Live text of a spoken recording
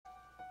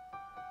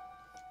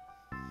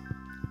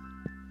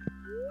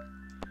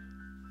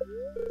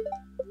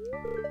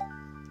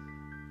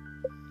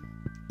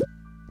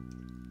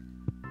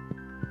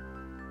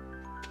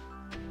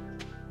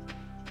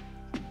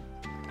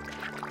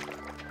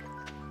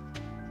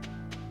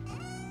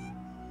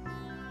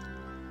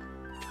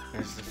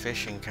There's the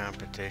fishing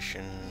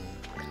competition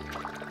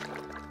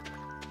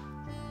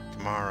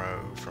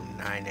tomorrow from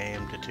 9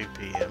 a.m. to 2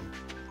 p.m.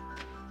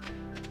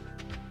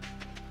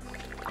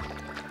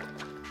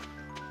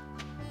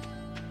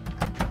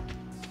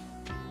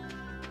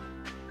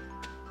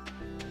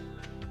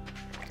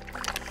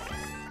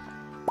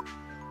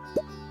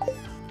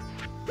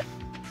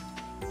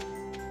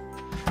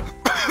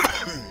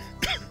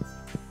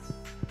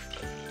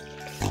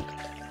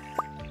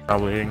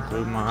 Probably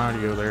include my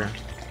audio there.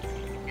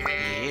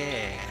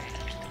 Yeah.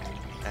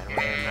 That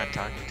way I'm not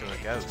talking to a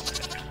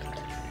ghost.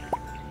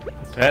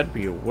 That'd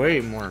be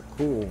way more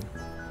cool.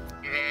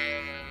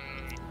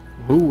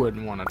 Who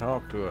wouldn't want to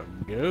talk to a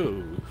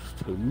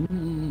ghost?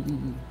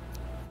 Ooh.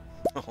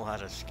 A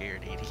lot of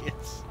scared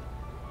idiots.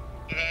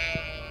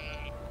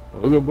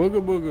 Booga booga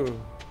booga.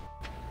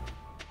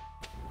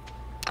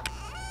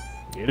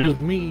 It is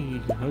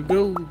me, a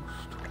ghost.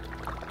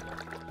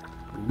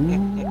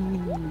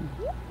 Ooh.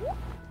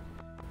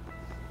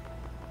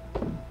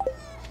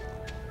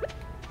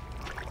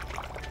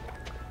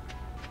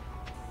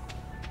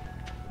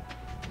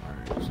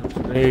 Alright, so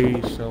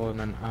today selling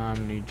an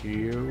Omni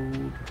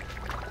Geode.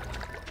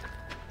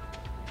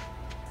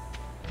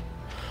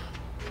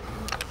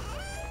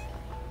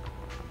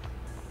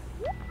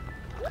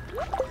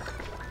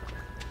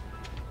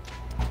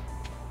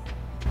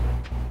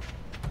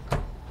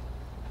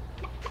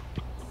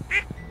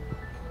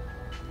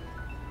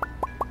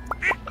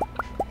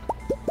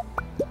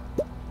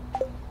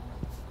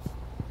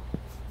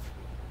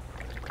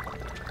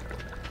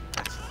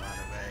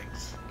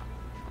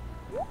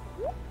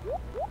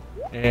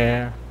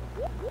 Yeah,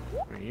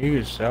 I mean, you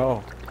could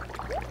sell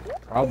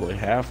probably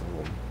half of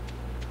them.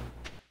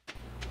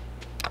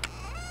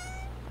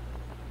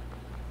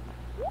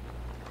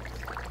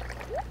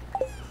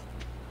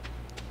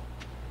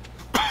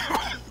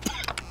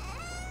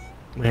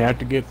 We have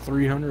to get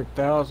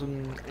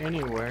 300,000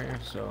 anyway,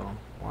 so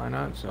why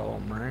not sell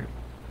them, right?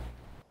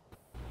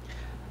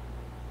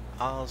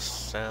 I'll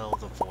sell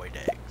the void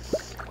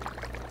eggs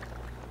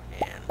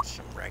and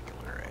some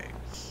regular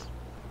eggs.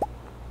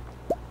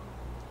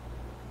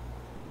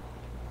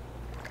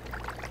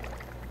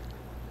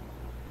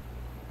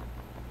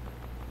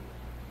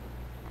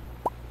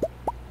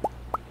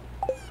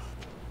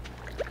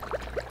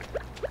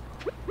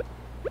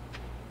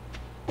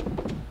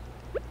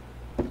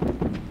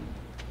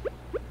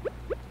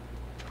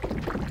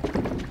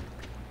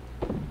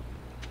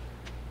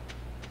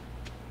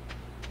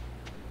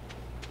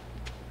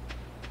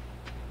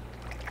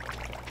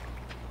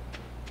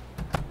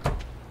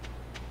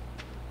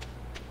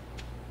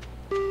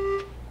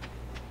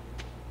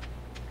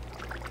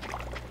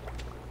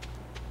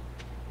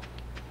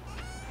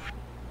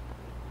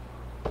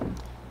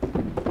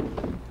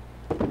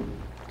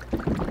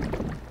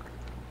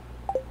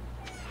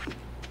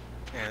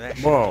 That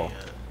should Whoa. be a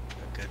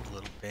good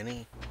little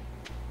penny.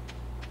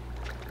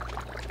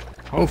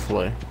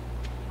 Hopefully.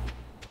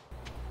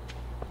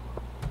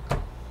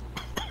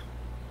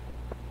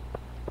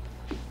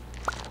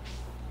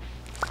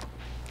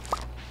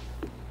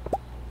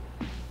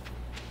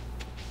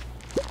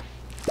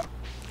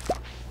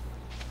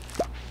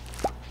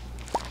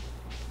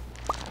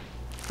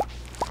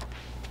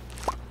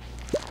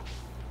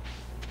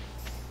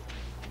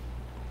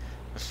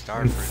 The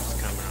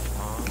starfruit's coming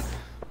along.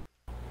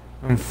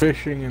 I'm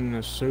fishing in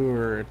the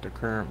sewer at the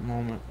current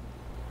moment.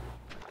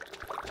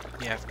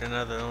 You after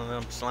another one of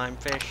them slime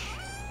fish?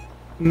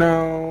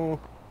 No,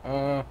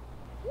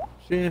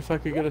 seeing if I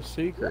could get a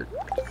secret.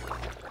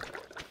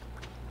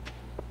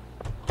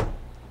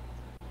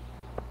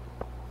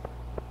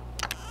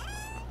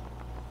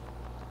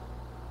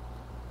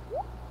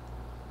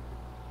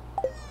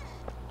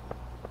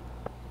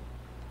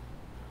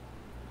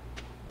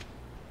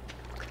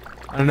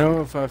 I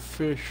know if I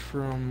fish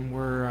from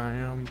where I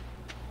am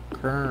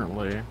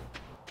currently,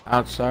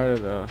 outside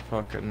of the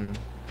fucking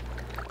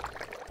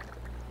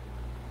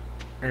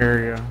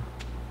area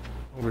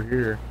over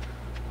here,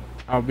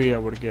 I'll be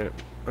able to get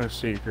a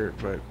secret,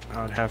 but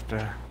I'd have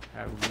to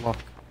have luck.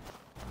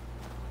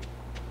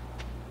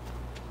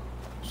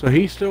 So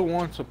he still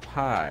wants a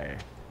pie.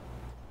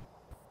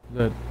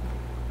 The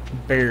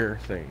bear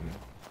thing.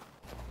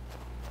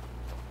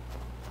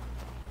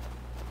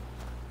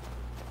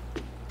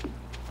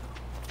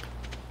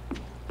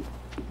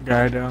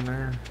 Guy down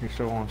there, he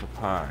still wants a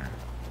pie.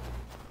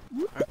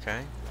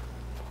 Okay.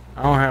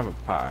 I don't have a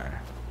pie.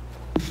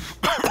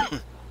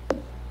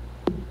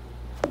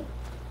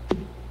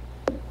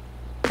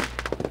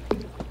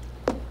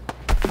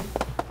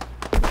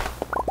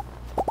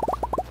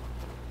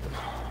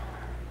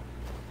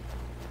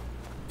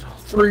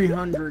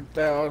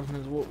 $300,000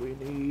 is what we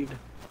need.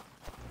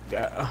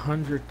 Got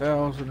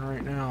 100,000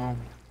 right now.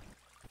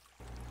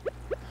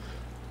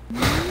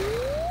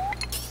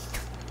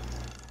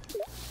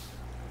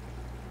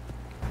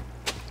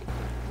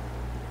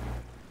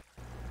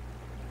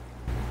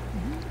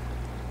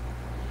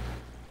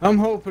 I'm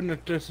hoping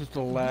that this is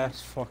the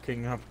last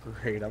fucking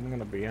upgrade, I'm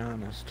gonna be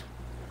honest.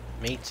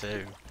 Me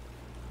too.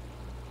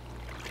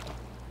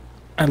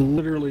 I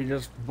literally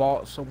just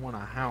bought someone a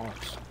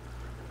house.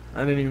 I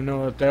didn't even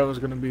know that that was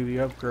gonna be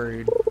the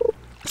upgrade.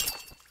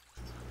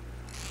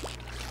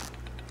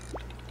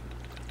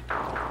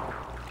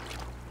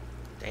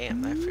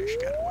 Damn, that fish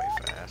got away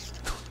fast.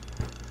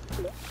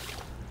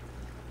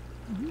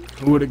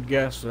 Who would have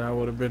guessed that I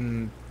would have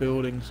been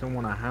building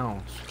someone a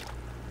house?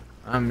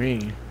 Not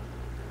me.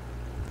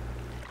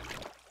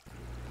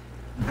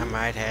 I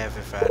might have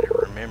if I'd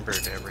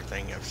remembered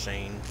everything I've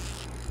seen.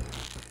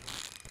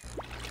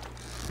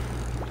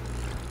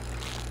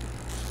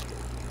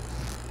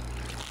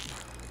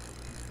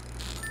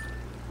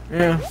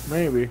 Yeah,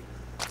 maybe.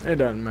 It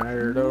doesn't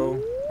matter though.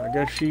 I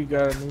guess she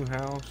got a new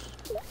house.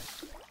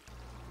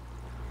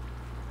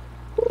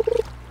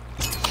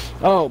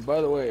 Oh,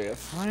 by the way, I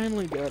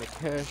finally got a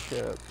cash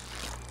app.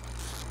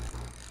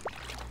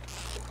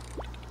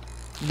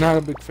 Not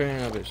a big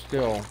fan of it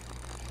still,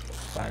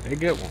 but I did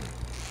get one.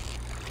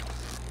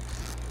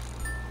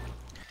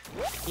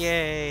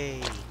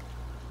 Yay!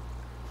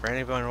 For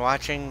anyone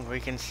watching, we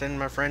can send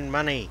my friend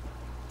money.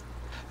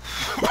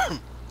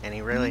 And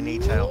he really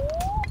needs help.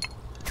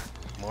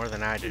 More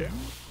than I do.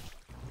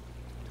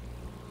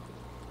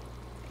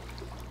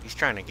 He's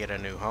trying to get a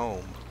new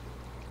home.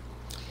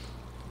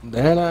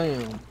 That I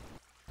am.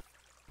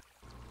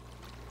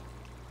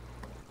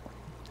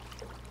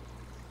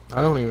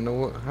 I don't even know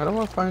what. How do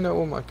I find out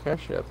what my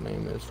Cash App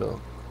name is,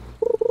 though?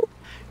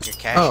 Your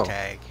cash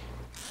tag.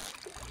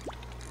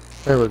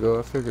 There we go.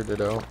 I figured it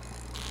out.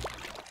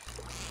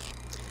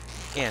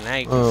 Yeah, now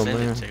you can send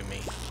it to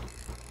me.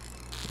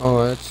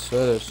 Oh, that's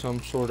that is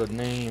some sort of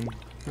name.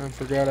 I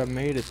forgot I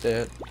made it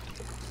that.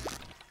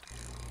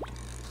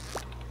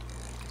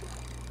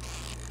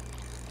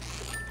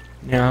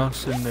 Yeah, I'll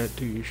send that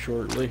to you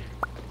shortly.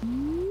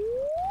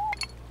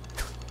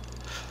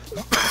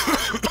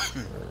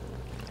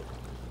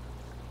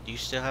 Do you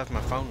still have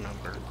my phone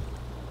number?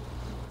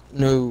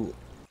 No,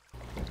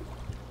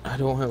 I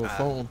don't have a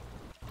phone.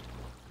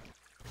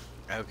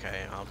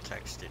 Okay, I'll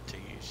text it to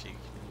you so you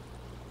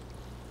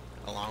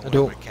can, along with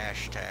my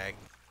cash tag.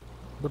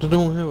 But I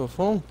don't have a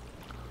phone.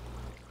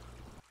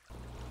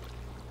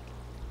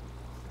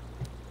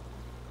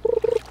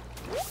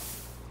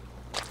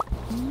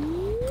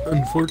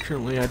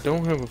 Unfortunately, I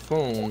don't have a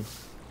phone,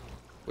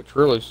 which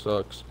really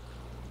sucks.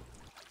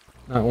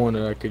 Not one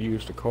that I could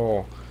use to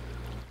call.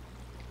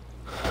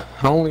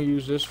 I only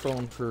use this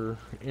phone for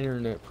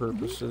internet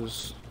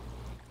purposes.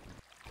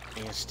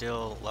 You can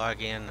still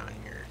log in on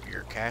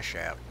your Cash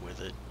App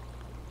with it.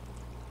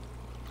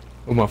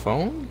 With my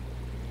phone?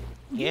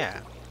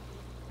 Yeah.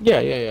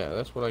 Yeah.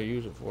 That's what I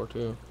use it for,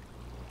 too.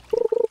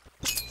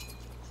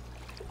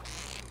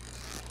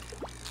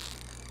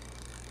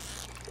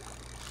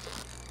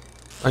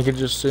 I could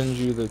just send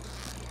you the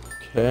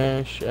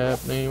Cash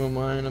App name of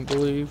mine, I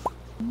believe.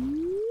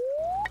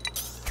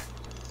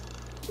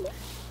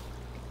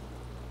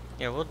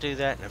 Yeah, we'll do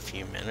that in a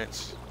few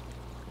minutes.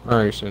 I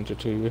already sent it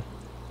to you.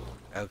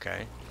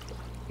 Okay.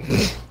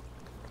 I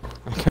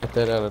got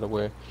that out of the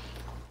way.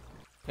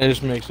 It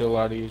just makes it a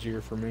lot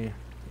easier for me.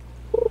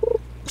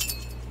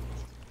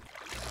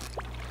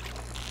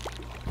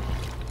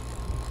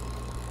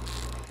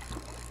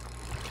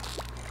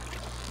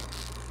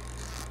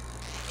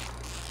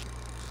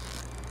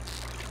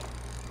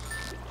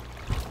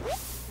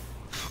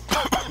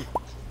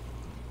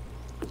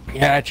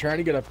 Yeah, I tried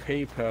to get a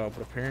PayPal,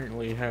 but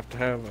apparently you have to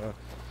have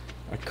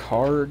a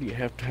card. You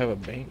have to have a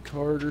bank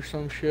card or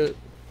some shit.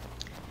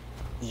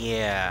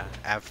 Yeah,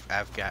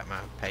 I've got my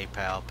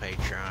PayPal,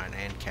 Patreon,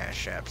 and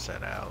Cash App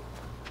set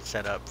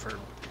up for,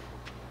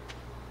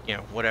 you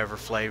know, whatever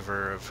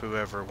flavor of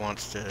whoever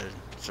wants to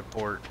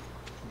support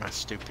my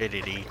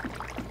stupidity,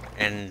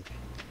 and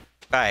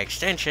by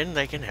extension,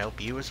 they can help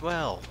you as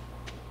well.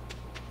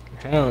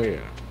 Hell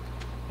yeah.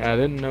 I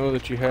didn't know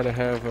that you had to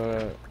have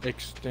a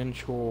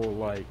extensional,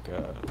 like,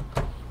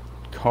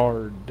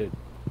 card that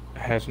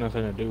has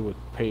nothing to do with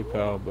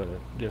PayPal, but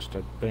just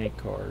a bank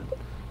card.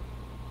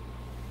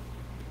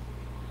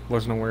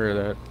 Wasn't aware of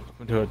that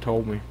until it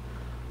told me.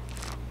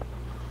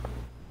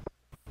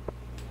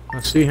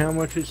 Let's see how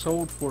much it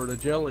sold for, the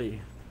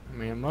jelly. I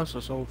mean, it must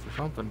have sold for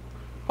something.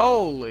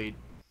 Holy...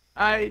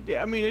 I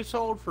mean, it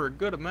sold for a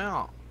good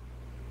amount.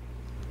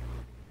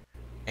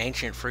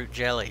 Ancient fruit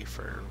jelly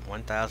for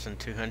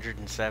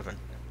 1,207.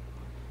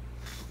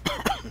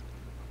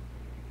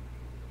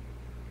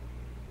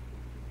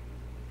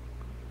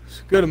 It's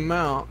a good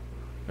amount.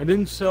 It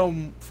didn't sell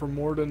for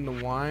more than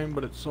the wine,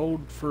 but it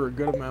sold for a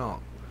good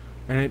amount.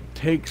 And it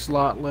takes a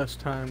lot less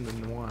time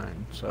than the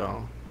wine,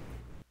 so...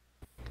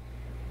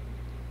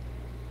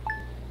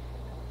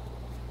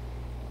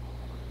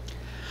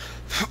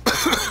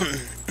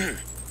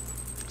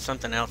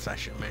 Something else I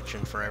should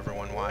mention for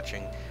everyone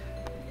watching.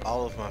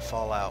 All of my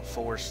Fallout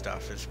 4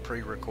 stuff is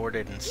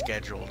pre-recorded and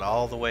scheduled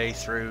all the way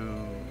through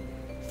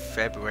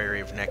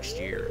February of next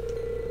year.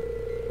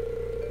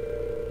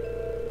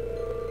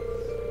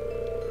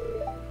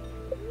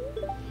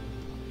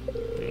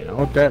 You know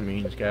what that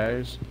means,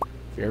 guys.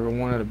 If you ever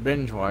wanted to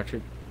binge watch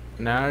it,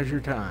 now's your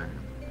time.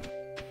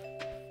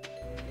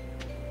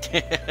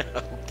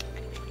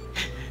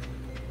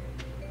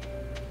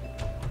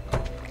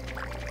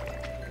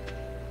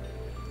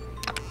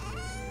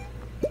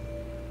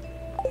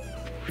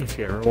 If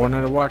you ever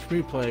wanted to watch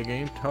me play a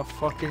game, tough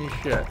fucking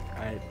shit.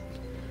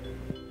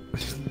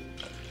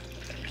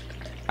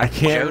 I can't.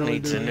 Joe really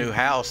needs a new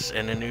house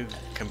and a new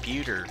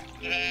computer.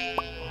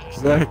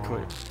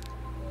 Exactly.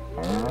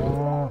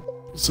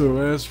 So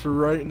as for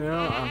right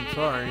now, I'm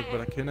sorry,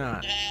 but I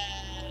cannot.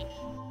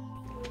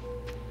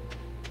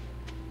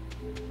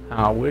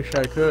 I wish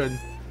I could.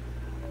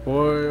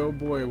 Boy, oh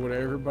boy, would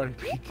everybody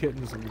be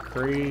getting some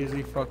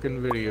crazy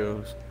fucking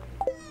videos.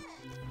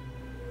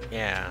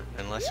 Yeah,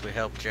 unless we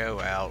help Joe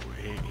out,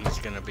 he's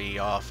gonna be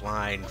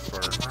offline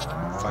for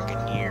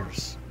fucking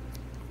years.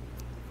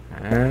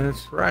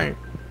 That's right.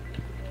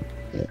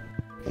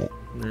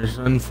 There's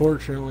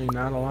unfortunately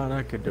not a lot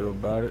I could do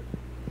about it.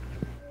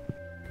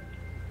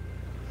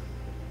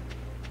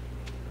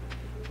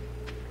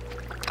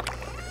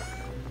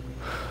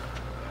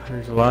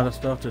 There's a lot of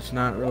stuff that's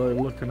not really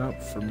looking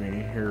up for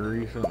me here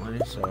recently,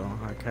 so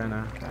I kind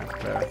of have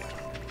to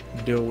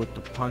deal with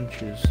the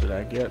punches that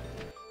I get.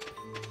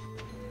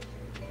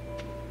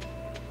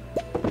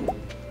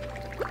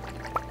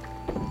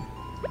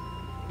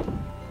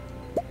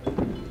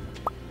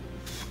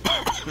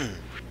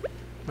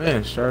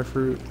 Man,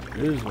 starfruit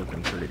is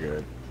looking pretty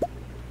good.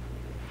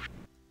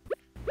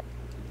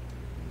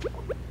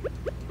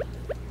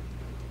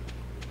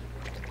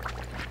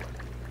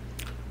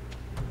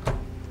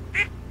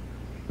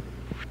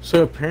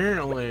 So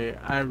apparently,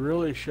 I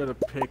really should have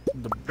picked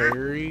the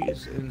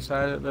berries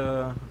inside of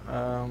the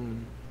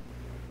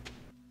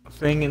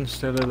thing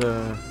instead of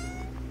the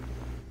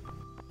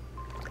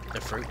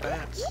fruit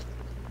bats?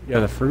 Yeah,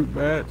 the fruit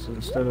bats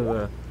instead of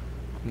the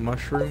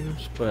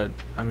mushrooms, but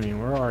I mean,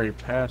 we're already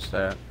past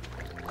that.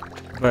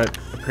 But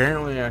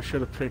apparently I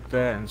should have picked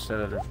that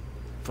instead of the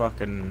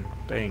fucking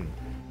thing.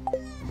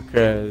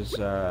 Because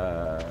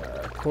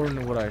according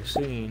to what I've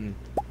seen,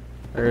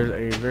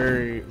 it's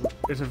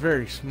a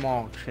very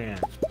small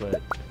chance, but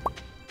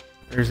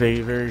there's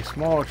a very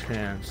small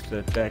chance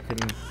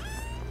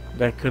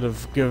that could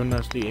have given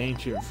us the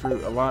ancient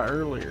fruit a lot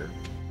earlier.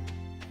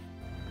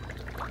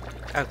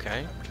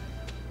 Okay.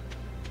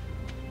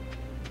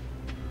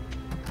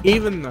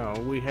 Even though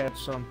we had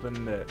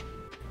something that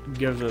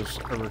gives us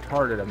a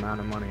retarded amount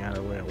of money out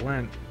of the way it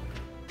went,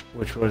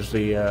 which was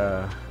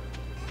the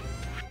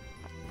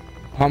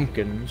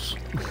pumpkins.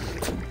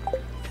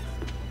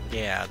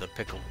 Yeah, the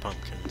pickled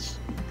pumpkins.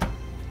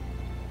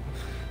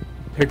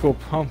 Pickled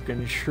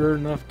pumpkins sure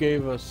enough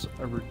gave us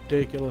a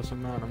ridiculous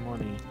amount of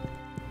money.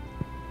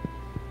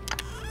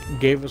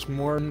 Gave us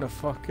more than the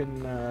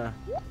fucking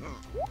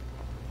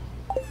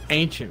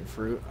ancient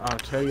fruit, I'll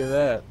tell you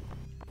that.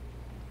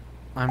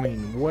 I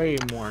mean, way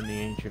more than the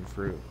ancient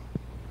fruit.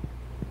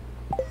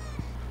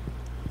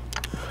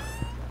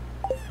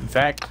 In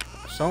fact,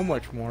 so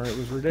much more it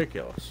was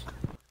ridiculous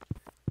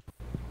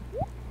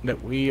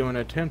that we even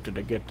attempted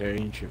to get the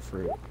ancient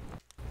fruit.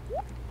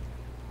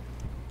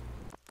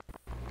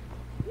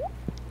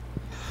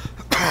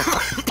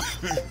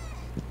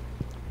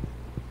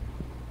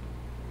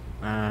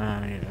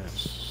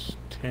 Yes.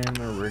 10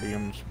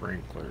 iridium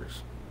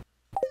sprinklers.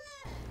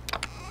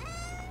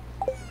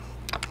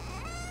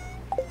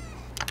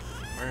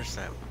 Where's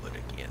that wood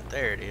again?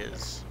 There it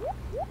is.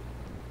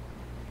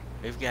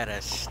 We've got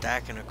a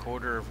stack and a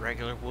quarter of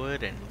regular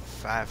wood and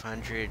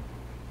 500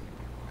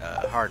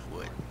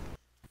 hardwood.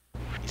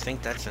 You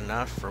think that's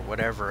enough for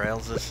whatever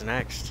ails us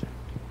next?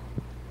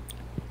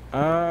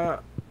 I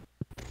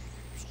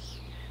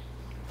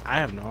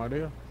have no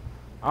idea.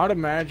 I'd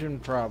imagine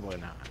probably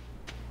not.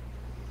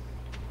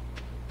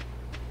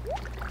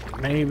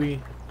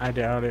 Maybe. I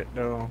doubt it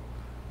though,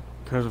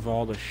 because of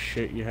all the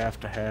shit you have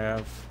to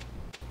have.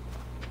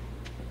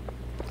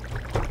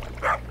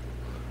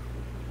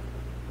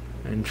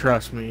 And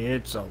trust me,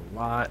 it's a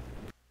lot.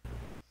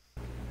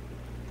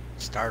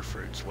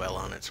 Starfruit's well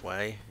on its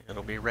way.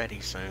 It'll be ready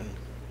soon.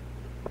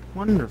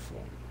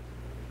 Wonderful.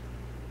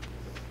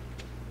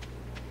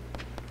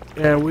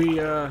 Yeah, we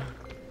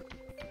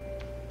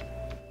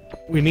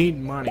need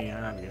money,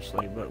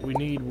 obviously, but we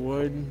need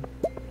wood.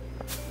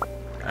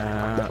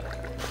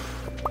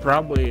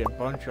 Probably a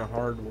bunch of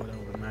hardwood, I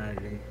would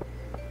imagine.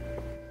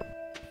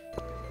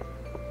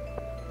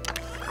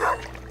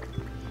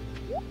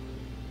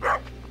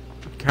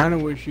 Kinda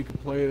wish you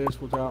could play this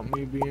without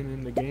me being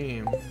in the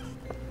game.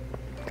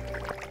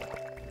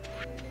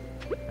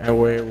 That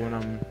way, when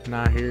I'm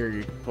not here,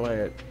 you can play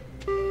it.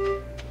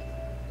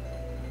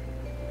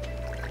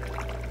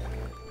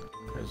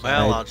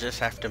 Well, I'll just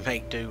have to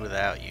make do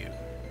without you.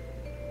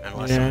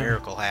 Unless a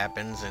miracle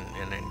happens and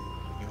then,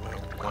 you know,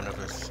 one of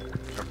us,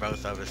 or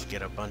both of us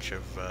get a bunch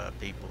of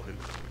people who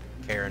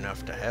care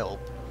enough to help.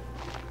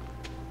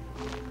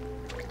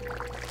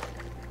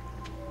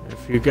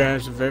 If you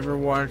guys have ever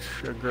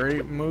watched a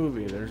great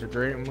movie, there's a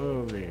great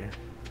movie,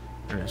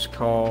 and it's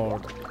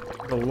called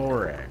The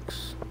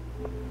Lorax.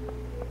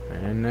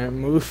 In that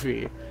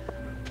movie,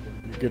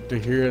 you get to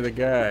hear the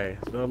guy,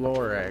 the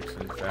Lorax,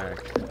 in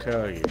fact,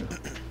 tell you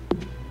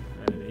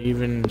that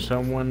even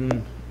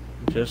someone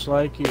just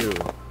like you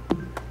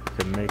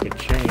can make a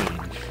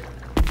change.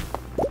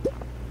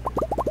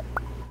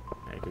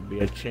 It could be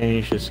a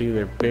change that's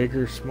either big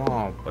or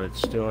small, but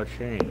it's still a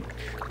change.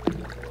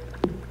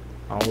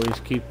 Always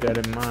keep that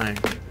in mind.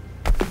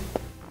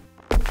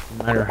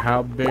 No matter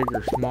how big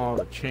or small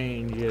the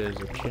change is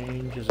a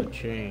change is a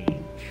change.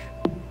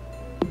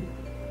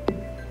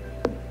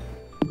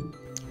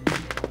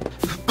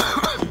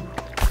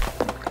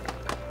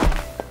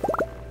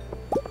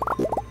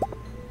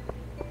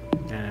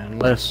 And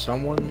unless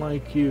someone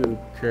like you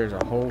cares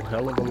a whole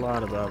hell of a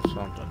lot about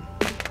something,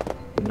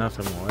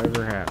 nothing will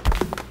ever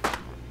happen.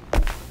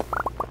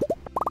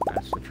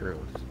 That's the truth.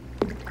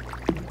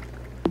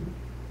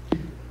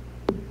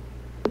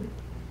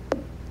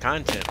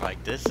 Content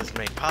like this is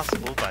made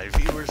possible by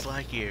viewers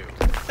like you.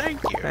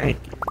 Thank you. Thank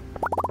you.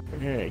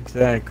 Yeah,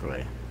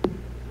 exactly.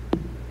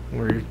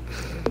 We're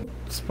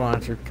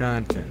sponsored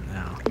content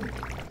now.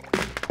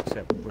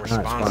 Except we're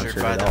not Sponsored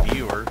by at the all.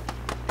 viewer.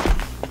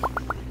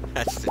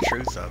 That's the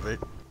truth of it.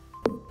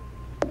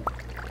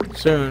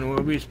 Soon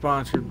we'll be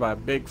sponsored by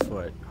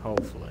Bigfoot,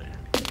 hopefully.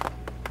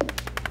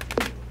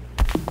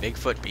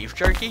 Bigfoot beef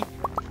jerky?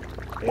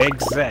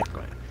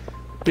 Exactly.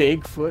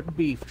 Bigfoot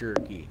beef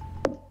jerky.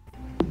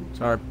 It's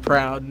our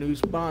proud new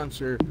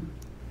sponsor.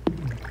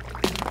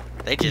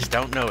 They just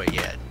don't know it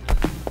yet.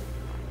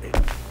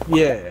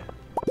 Yeah.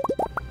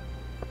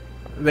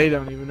 They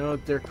don't even know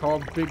that they're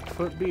called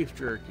Bigfoot beef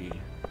jerky.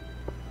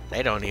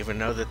 They don't even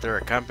know that they're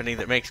a company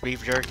that makes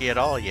beef jerky at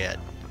all yet.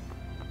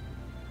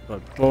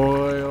 But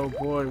boy, oh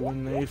boy,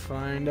 when they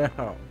find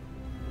out.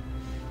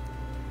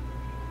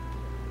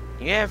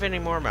 You have any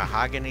more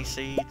mahogany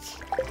seeds?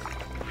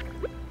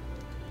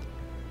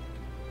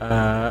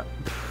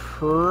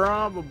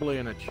 Probably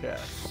in a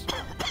chest.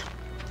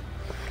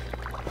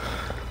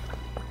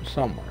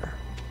 Somewhere.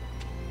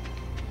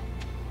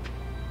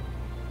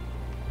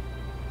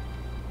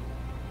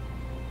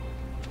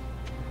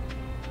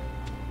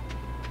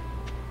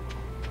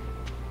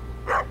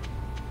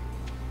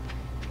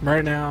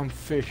 Right now I'm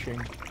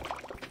fishing.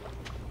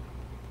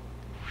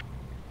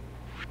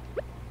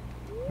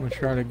 I'm gonna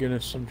try to get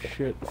us some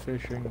shit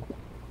fishing.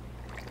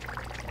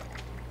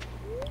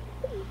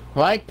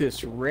 Like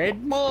this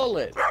red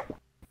mullet.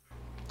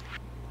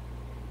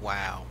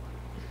 Wow.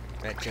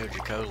 That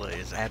Joja Cola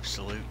is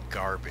absolute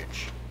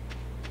garbage.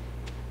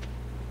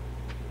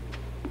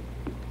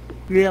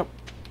 Yep.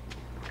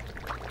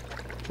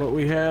 But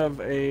we have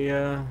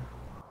a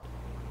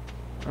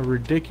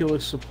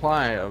ridiculous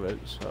supply of it,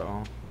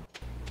 so.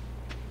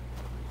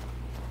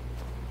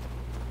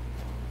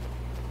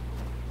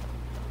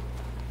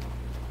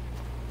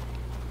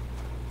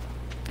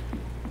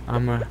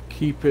 I'm gonna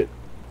keep it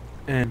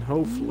and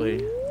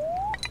hopefully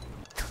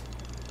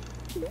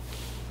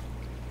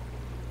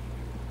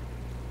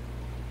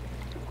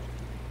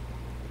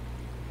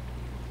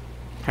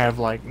have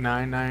like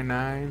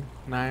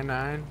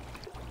 999.99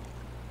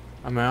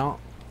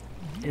 amount,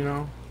 you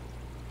know,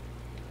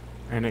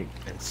 and And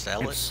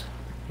sell it?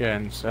 yeah,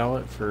 and sell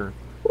it for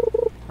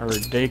a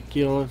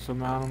ridiculous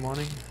amount of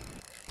money.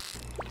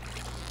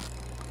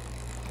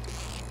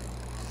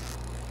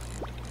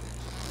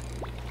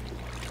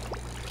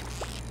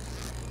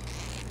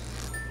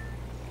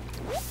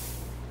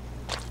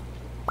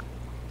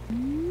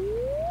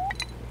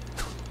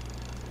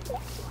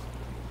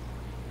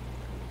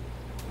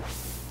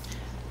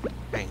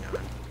 Hang on.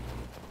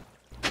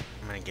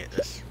 I'm gonna get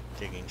this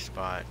digging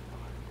spot.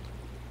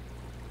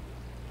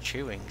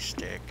 Chewing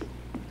stick.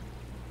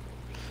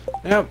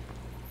 Yep,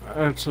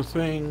 that's a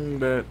thing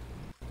that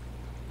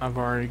I've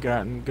already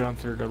gotten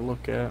Gunther to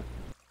look at.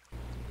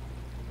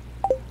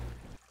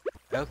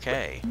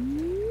 Okay.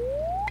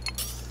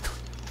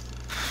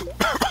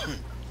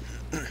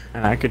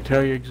 And I could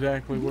tell you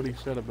exactly what he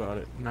said about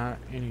it. Not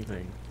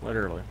anything,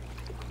 literally.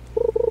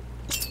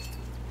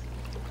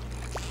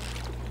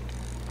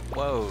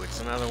 Whoa, it's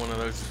another one of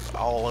those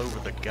all over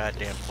the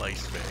goddamn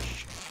place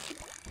fish.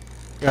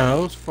 Yeah,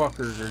 those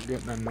fuckers are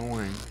getting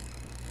annoying.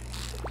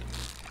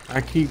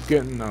 I keep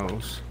getting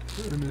those,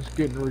 and it's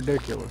getting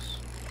ridiculous.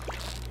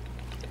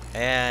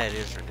 Yeah, it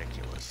is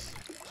ridiculous.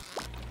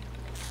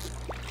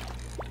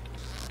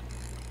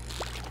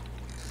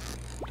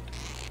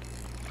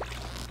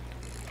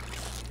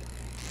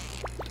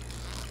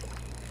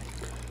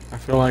 I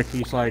feel like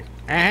he's like,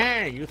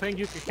 "Hey, you think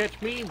you can catch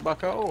me,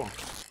 bucko?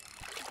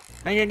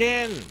 Think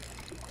again."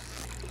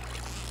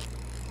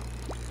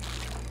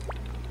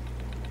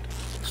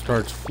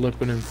 Starts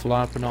flipping and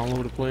flopping all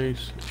over the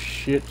place.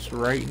 Shit's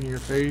right in your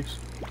face.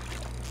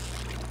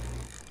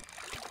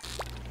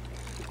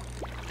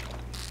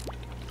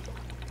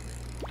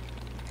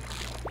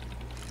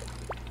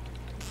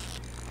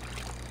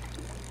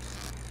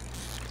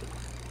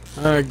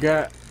 I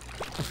got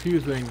a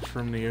few things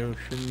from the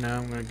ocean. Now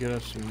I'm gonna get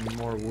us some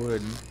more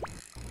wood.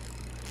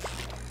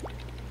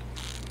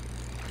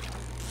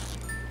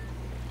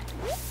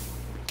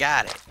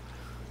 Got it.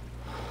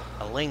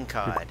 A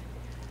lingcod.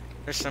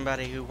 There's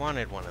somebody who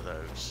wanted one of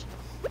those.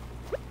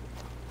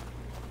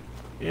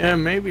 Yeah,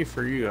 maybe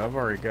for you. I've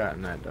already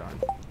gotten that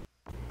done.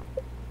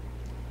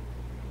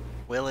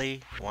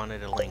 Willie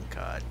wanted a link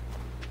cod.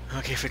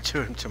 I'll give it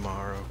to him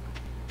tomorrow.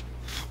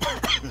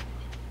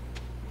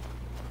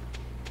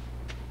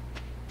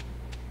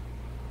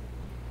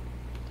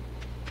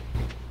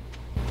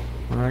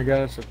 I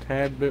got us a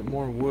tad bit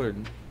more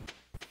wood.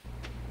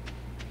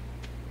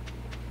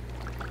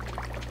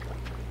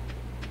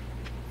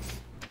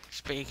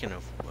 Speaking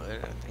of wood,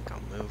 I think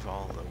I'll move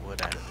all the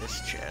wood out of this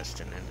chest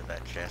and into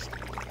that chest.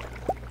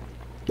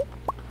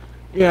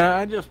 Yeah,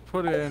 I just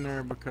put it in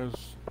there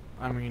because,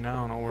 I mean, I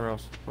don't know where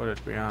else to put it,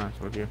 to be honest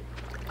with you.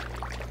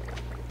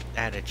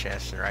 Add a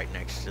chest right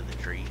next to the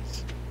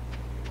trees.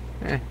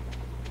 Eh.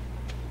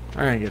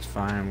 I think it's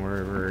fine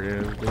wherever it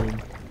is,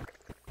 dude.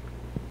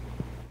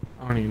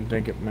 I don't even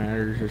think it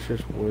matters, it's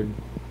just wood.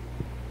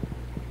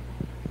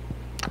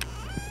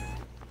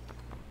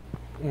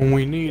 When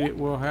we need it,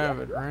 we'll have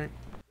it, right?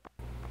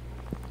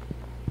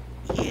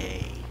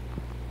 Yay.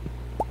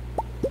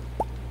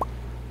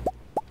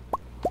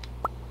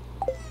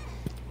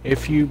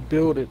 If you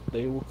build it,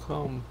 they will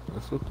come.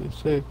 That's what they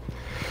say.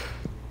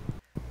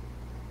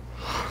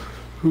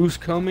 Who's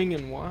coming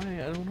and why?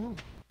 I don't know.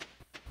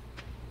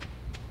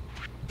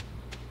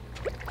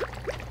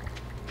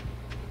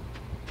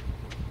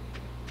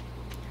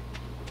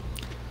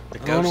 The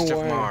Ghost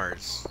of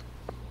Mars.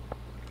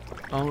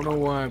 I don't know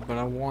why, but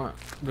I want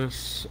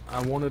this.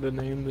 I wanted to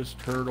name this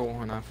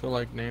turtle, and I feel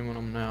like naming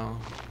him now.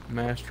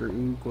 Master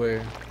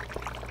Oogway.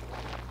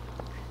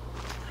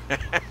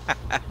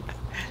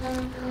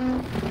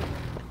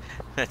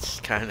 That's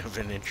kind of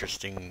an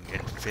interesting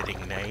and fitting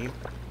name.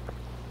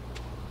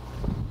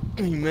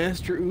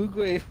 Master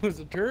Oogway was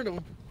a turtle.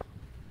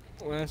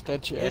 Last I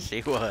checked. Yes,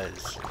 he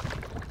was.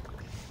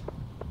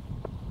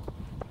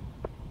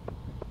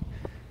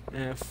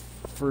 And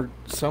for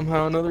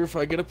somehow or another, if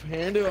I get a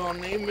panda, I'll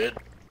name it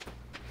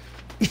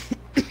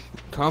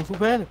Kung Fu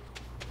Panda.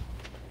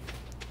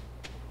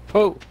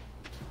 Po.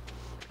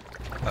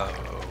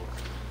 Uh-oh.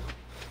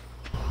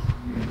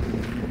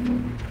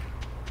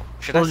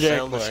 Should I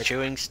sell this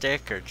chewing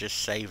stick or just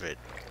save it?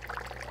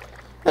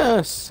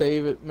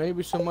 Save it.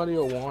 Maybe somebody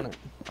will want it.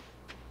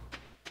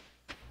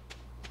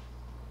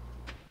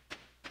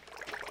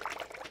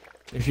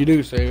 If you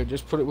do save it,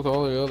 just put it with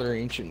all the other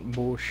ancient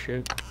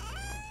bullshit.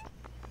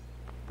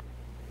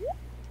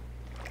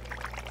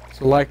 It's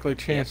a likely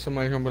chance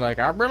somebody's gonna be like,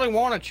 I really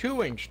want a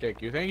chewing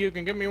stick. You think you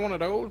can give me one of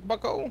those,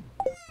 bucko?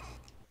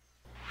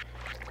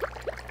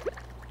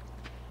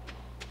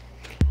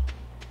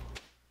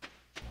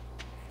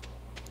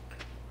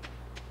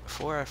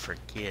 Before I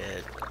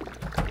forget...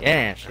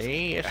 Yeah,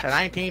 see? It's the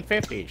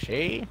 1950s,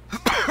 see?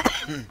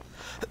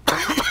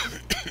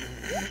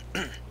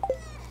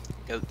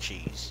 Goat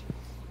cheese.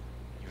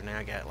 You've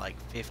now got like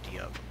 50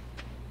 of them.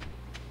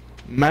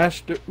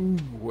 Master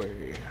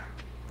Oogway.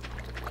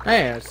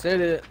 Hey, I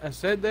said it. I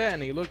said that,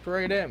 and he looked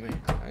right at me.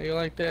 How do you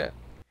like that?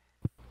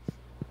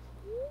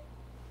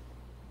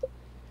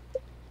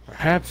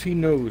 Perhaps he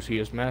knows he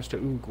is Master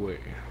Oogway.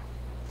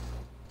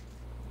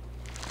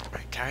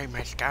 My time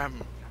has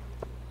come.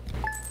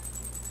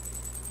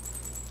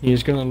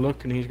 He's gonna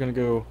look and he's gonna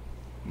go,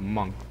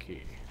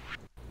 monkey.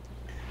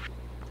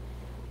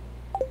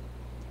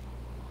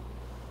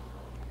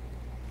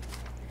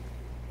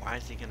 Why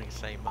is he gonna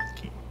say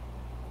monkey?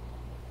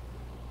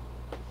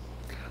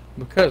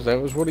 Because that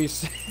was what he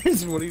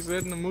says. What he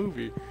said in the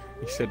movie.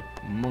 He said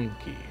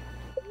monkey.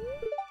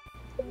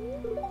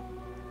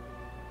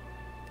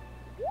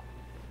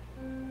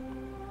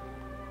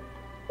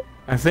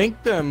 I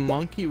think the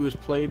monkey was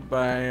played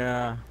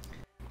by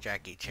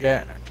Jackie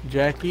Chan.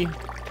 Jackie.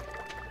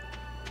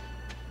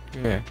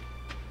 Yeah,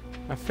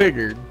 I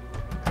figured.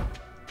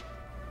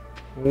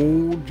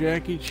 Old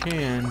Jackie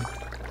Chan.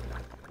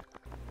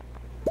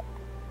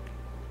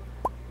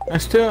 I'm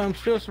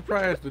still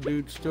surprised the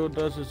dude still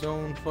does his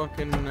own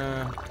fucking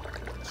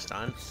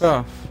Stunts?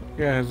 stuff.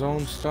 Yeah, his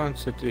own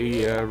stunts at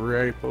the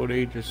ripe old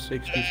age of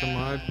 60 some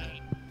odd.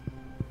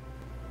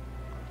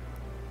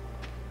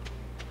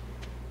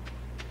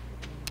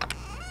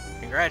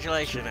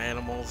 Congratulations,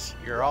 animals.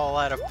 You're all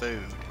out of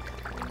food.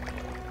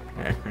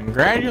 Yeah,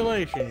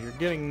 congratulations, you're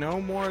getting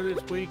no more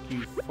this week,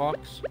 you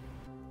fucks.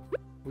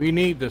 We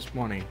need this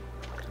money.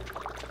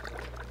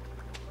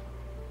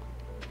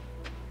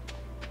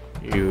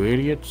 You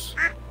idiots.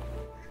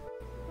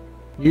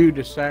 You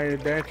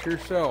decided that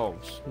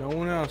yourselves. No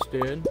one else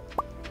did.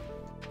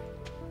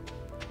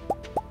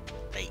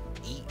 They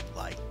eat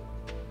like...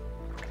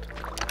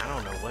 I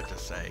don't know what to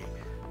say.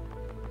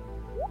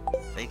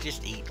 They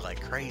just eat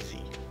like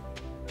crazy.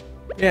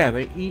 Yeah,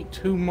 they eat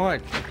too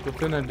much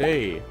within a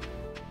day.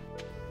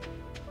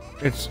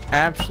 It's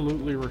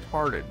absolutely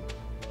retarded.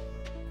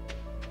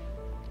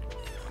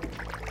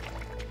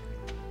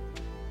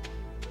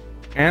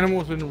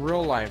 Animals in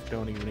real life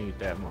don't even eat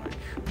that much.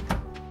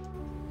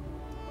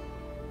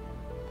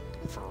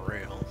 For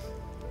real.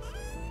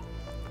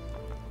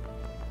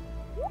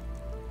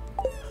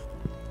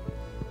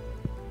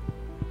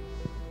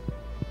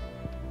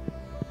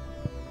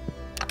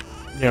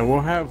 Yeah,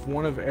 we'll have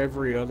one of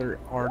every other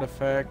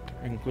artifact,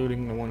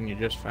 including the one you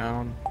just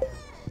found.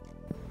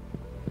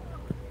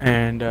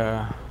 And,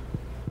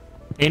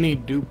 any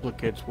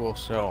duplicates we'll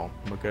sell,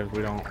 because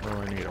we don't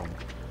really need them.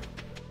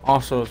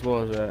 Also, as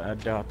well as I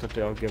doubt that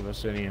they'll give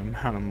us any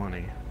amount of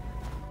money.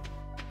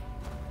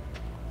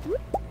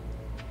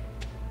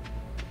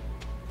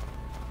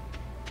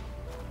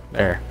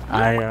 There,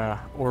 I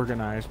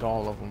organized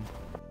all of them.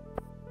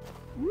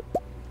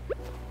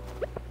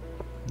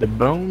 The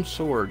bone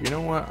sword, you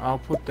know what? I'll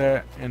put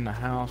that in the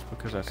house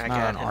because that's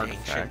not an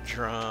artifact. Ancient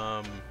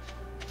drum.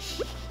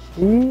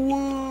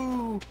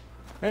 Whoa!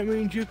 That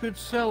means you could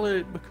sell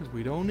it because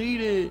we don't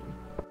need it.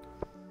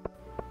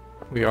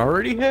 We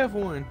already have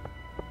one.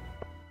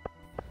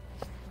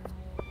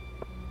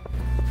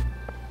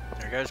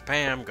 There goes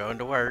Pam going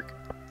to work.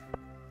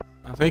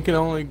 I think it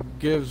only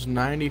gives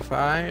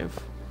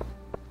 95.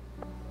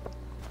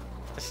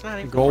 It's not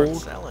even Gold.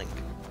 worth selling.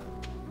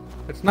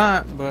 It's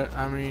not, but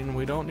I mean,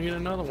 we don't need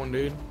another one,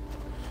 dude.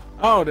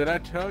 Oh, did I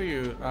tell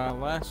you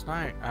last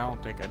night? I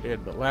don't think I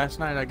did, but last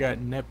night I got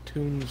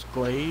Neptune's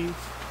Glaive.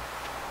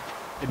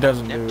 It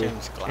doesn't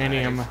Neptune's do Glaive.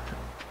 any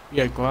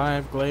yeah,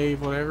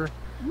 glaive, whatever.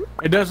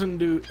 It doesn't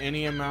do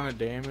any amount of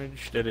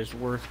damage that is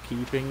worth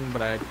keeping,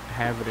 but I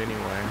have it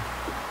anyway.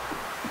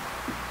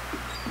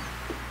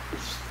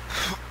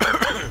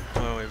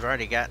 Well, we've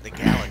already got the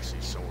galaxy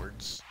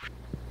swords.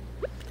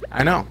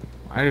 I know.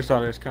 I just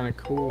thought it was kind of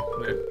cool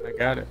that I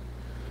got it.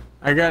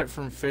 I got it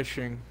from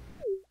fishing.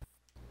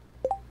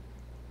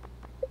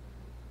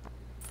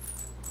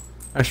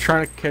 I was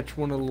trying to catch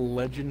one of the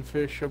legend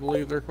fish, I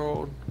believe they're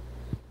called.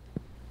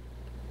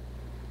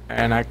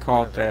 And I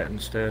caught that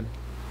instead.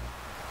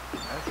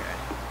 Okay.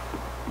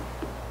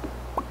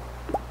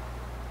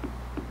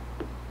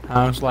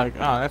 I was like,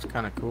 oh, that's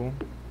kind of cool.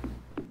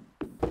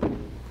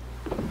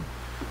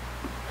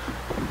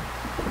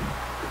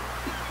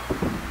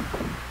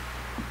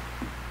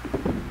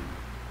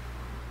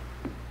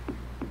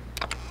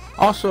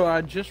 Also, I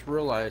just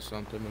realized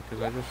something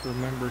because I just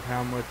remembered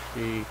how much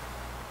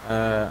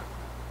the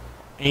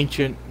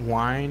ancient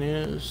wine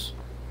is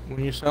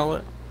when you sell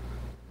it.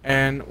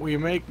 And we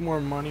make more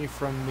money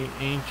from the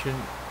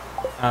ancient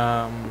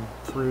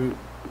fruit,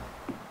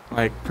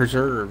 like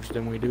preserves,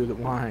 than we do the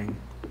wine.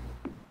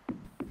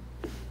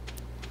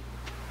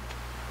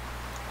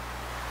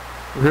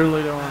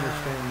 Really don't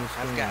understand this.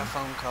 I've got a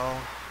phone call.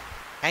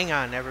 Hang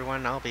on,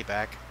 everyone. I'll be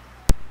back.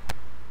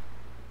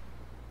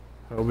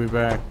 I'll be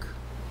back.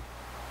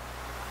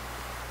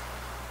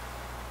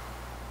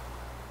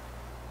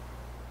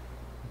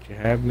 But you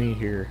have me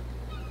here.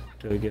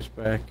 Until he gets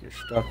back, you're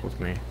stuck with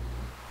me.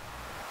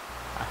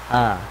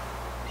 Aha.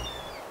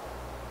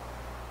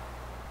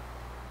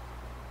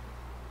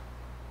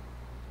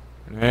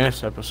 In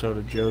this episode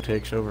of Joe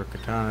Takes Over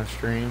Katana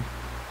Stream,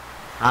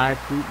 I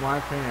poop my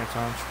pants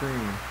on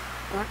stream.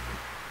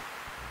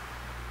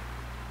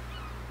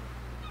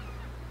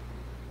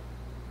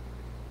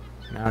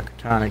 Now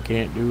Katana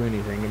can't do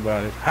anything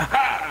about it. Ha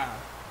ha!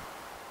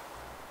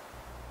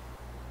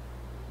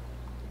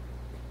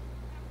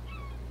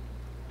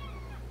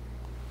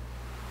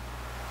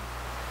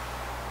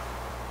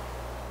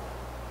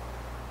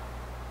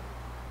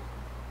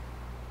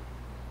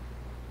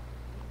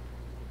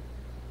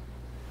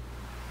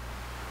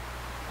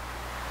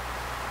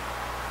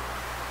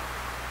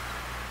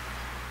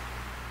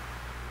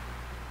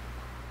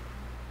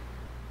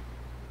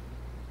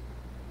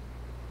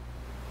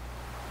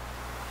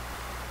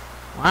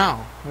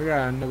 Wow, we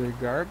got another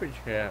garbage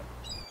hat.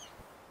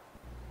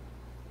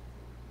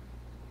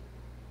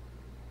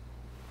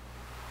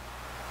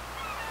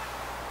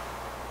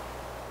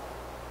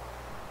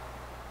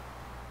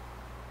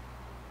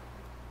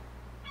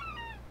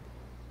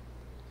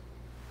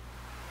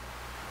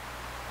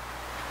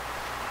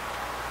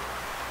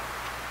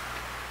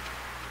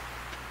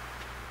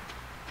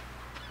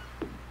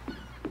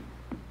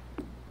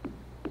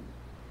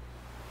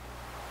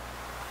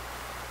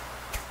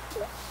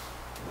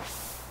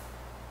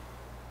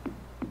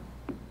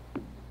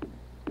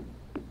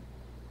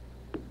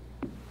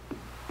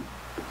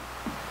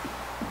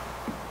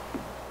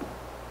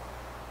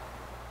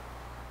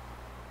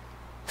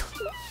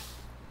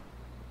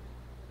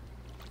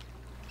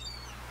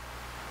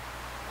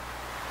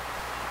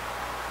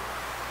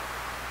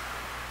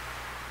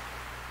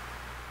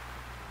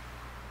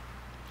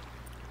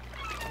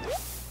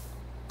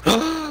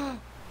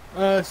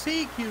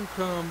 Sea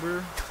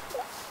cucumber.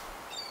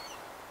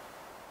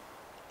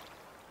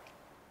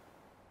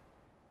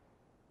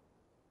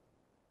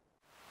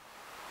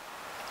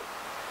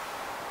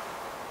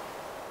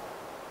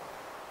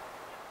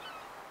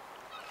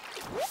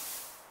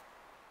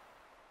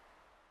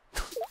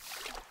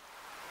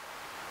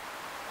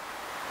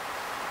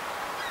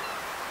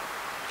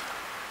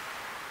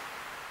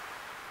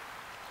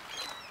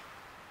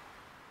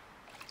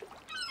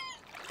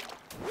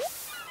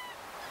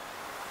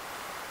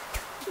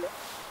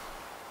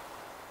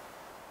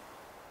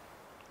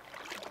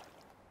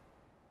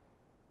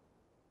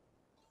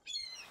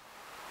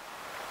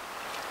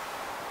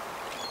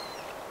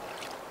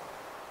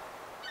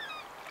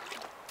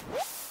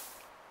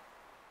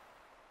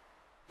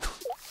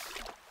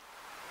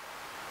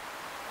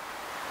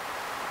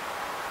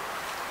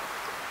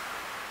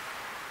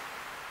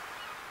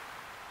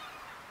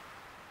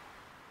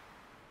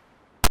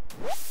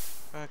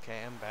 Okay,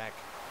 I'm back.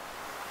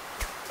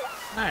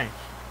 Nice.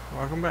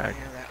 Welcome back.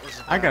 Yeah, that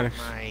was I about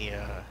gotta.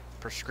 my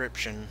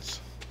prescriptions.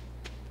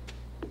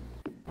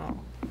 Oh,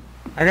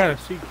 I got a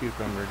sea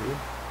cucumber, dude.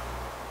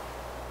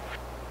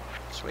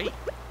 Sweet.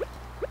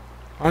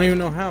 I don't even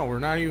know how. We're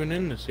not even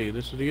in the sea.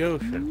 This is the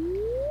ocean.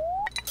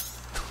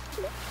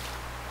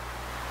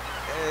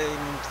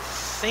 I'm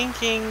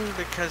thinking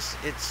because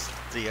it's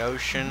the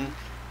ocean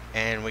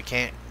and we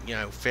can't,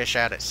 fish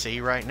out at sea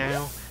right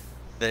now,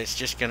 that it's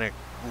just gonna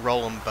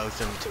roll them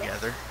both in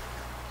together.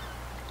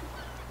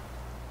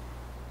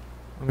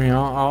 I mean, I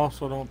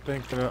also don't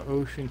think that an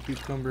ocean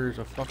cucumber is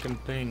a fucking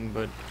thing,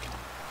 but.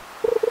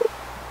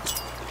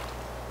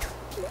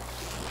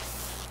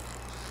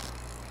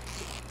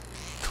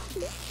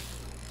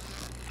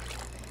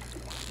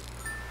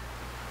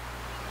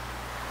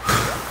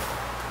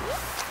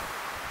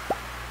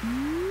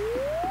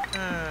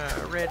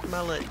 Red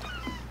mullet.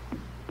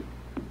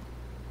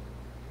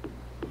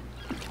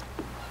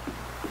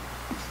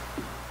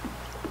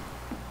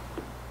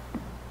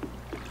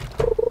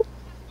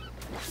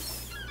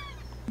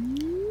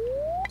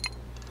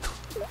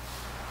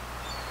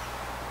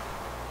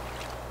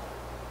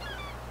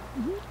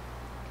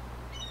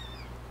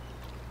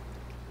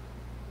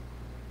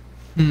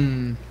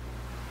 Hmm.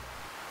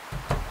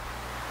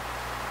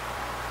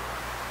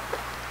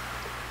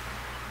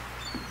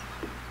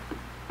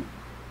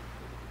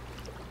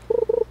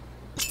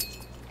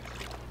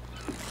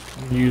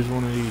 Use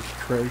one of these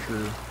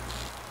treasure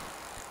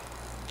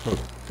hook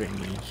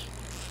thingies.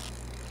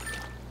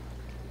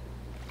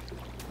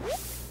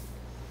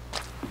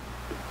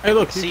 Hey,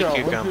 look, Sea you got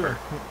cucumber.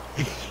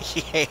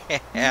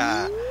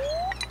 Yeah.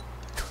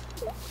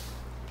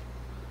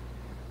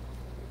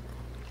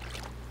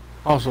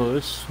 Also,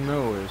 this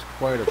snow is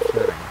quite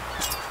upsetting.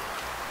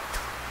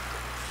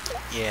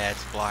 Yeah,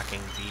 it's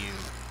blocking view.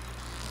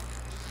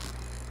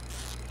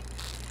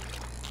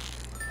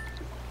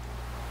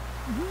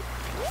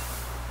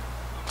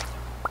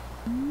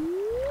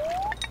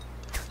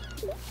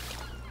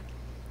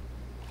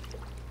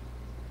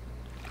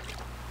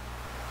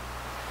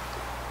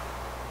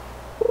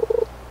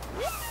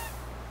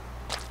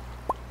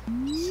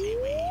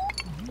 Seaweed.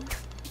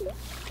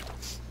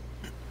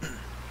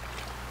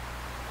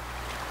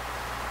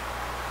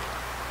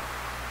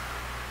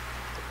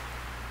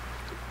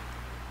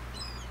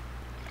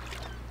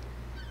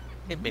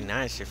 It'd be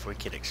nice if we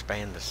could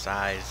expand the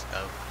size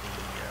of the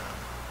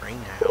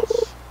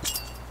greenhouse.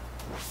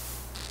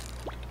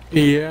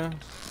 Yeah.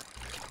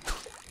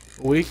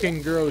 We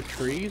can grow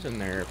trees in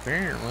there,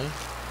 apparently.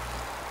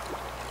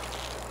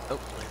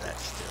 Hopefully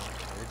that's still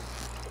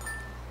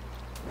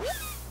good.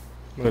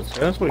 But it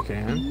says we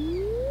can.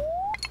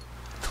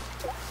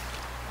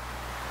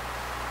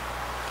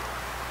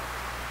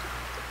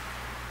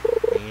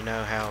 You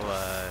know how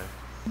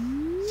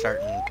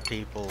certain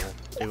people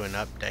doing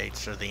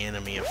updates are the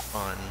enemy of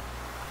fun.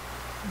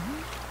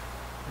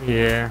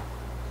 Yeah.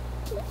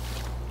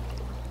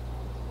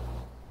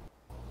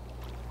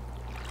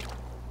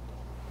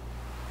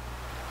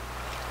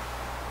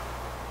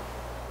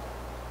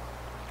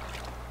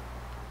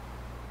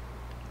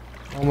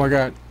 Oh my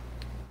god.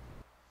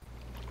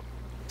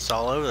 It's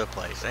all over the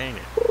place, ain't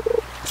it?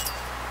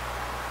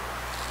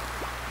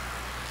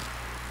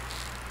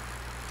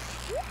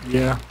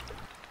 Yeah.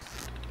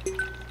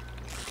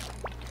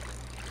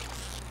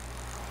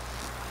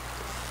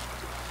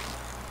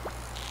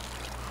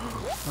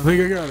 I think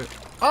I got it.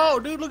 Oh,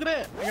 dude, look at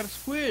that. I got a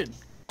squid.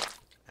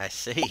 I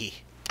see.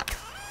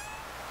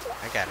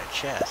 I got a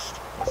chest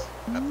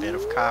with a bit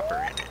of copper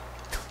in it.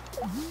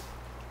 Oh,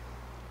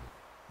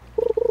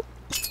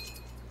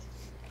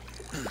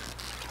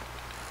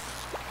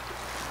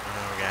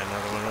 we got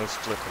another one of those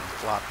flipping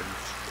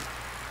floppings.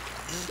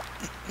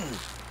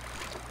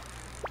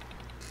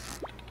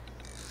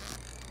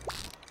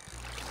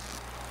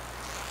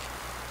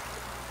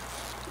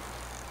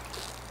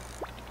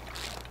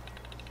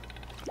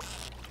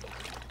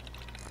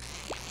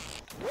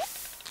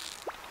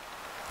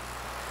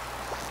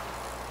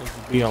 This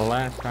will be the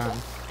last time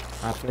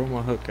I throw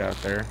my hook out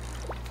there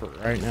for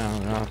right now,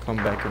 and I'll come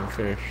back and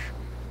fish.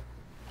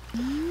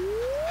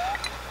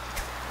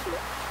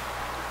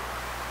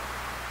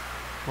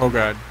 Oh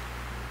god.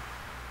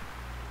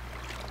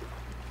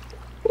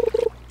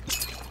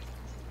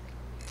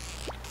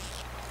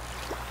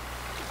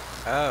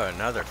 Oh,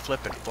 another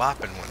flipping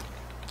flopping one.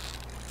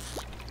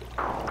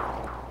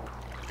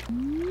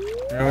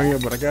 Oh yeah,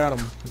 but I got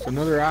him. It's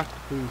another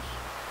octopus.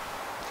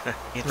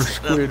 It's Or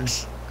squid.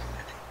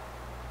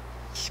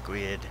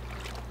 Squid.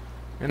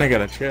 And I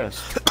got a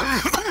chest.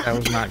 That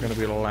was not going to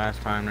be the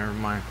last time, never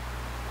mind.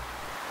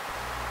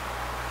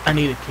 I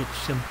need to catch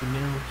something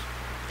else.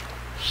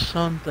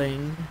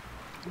 Something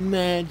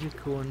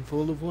magical and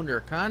full of wonder.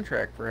 A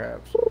contract,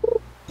 perhaps.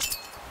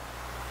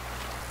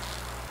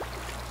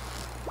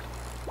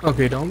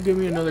 Okay, don't give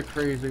me another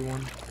crazy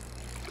one.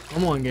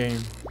 I'm on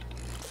game.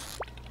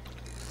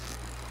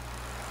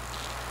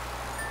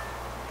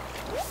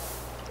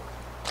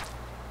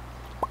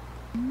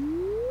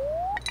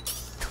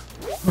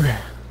 Okay.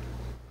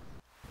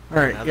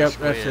 Alright, Another yep,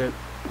 squid. that's it.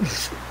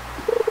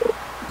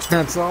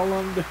 That's all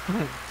I'm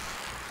doing.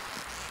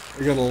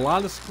 We got a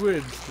lot of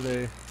squids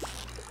today.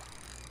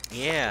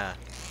 Yeah.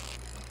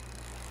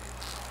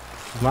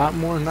 A lot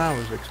more than I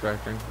was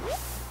expecting.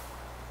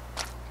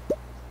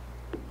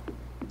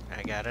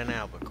 I got an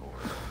albacore.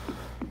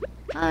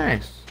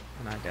 Nice.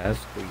 And I got a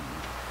squid.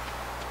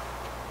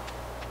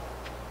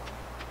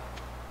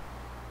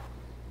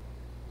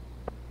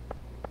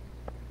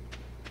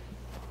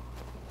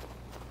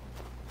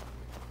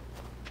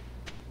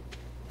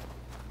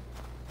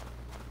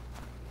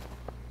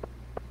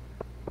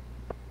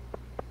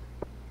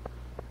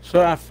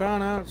 So I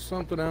found out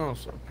something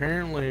else.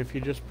 Apparently, if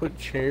you just put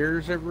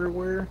chairs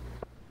everywhere,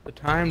 the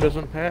time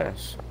doesn't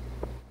pass.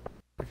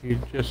 If you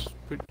just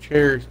put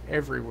chairs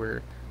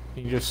everywhere,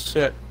 you just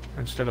sit.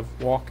 Instead of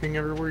walking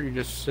everywhere, you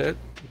just sit.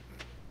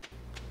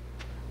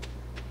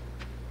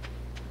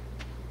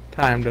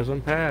 Time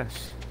doesn't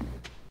pass.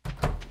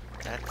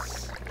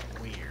 That's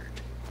weird.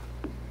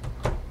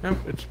 Yep,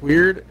 it's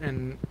weird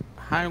and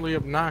highly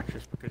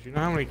obnoxious because you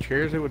know how many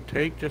chairs it would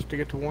take just to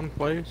get to one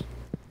place?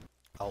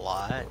 A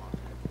lot.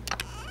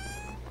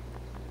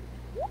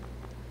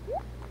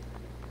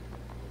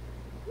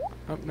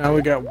 Oh, now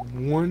we got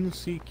one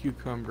sea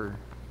cucumber.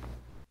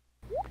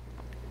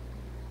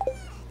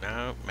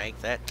 No, make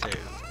that 2.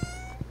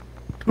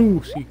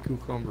 2 sea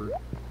cucumbers.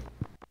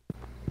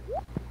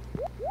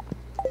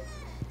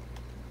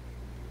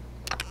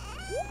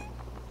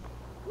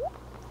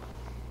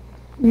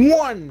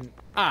 One!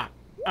 Ah!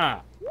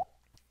 Ah!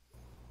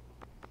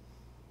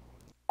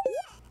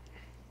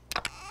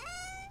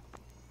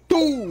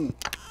 Two!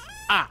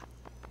 Ah!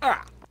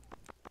 Ah!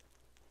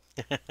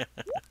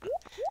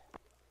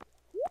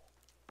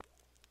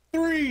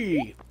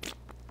 3!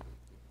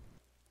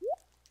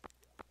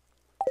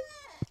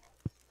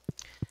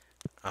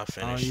 I'll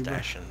finish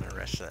stashing the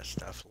rest of that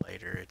stuff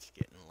later. It's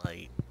getting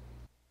late.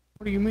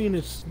 What do you mean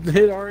it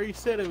already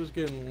said it was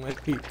getting late?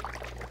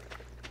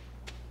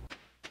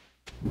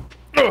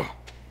 Ugh.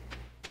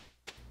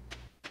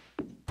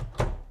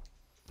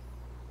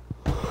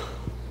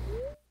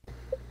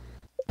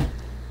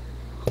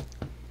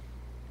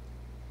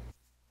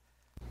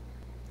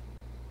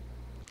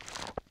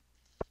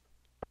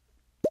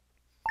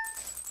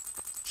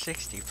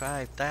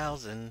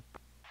 $65,000.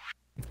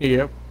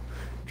 Yep,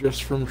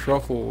 just from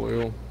truffle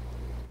oil.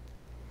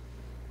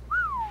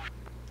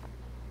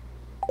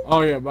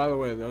 Oh yeah, by the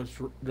way, those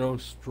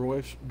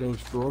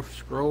dwarf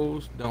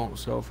scrolls don't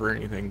sell for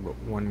anything but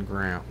 1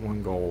 gram,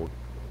 1 gold.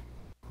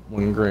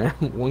 1 gram,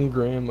 1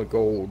 gram of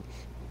gold.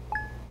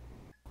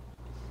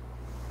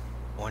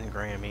 1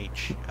 gram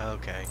each.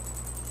 Okay.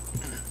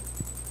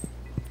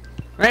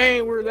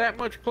 Hey, we're that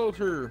much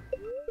closer.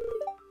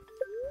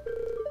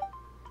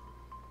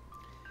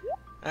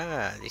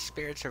 Ah, these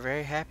spirits are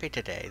very happy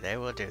today. They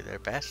will do their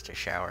best to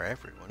shower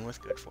everyone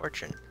with good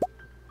fortune.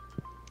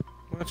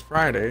 Well, it's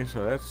Friday,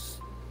 so that's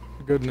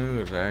good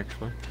news,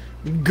 actually.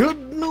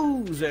 Good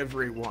news,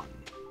 everyone.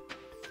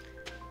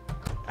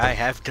 I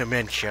have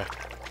dementia.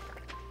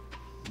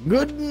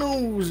 Good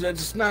news.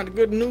 That's not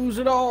good news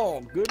at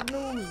all. Good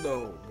news,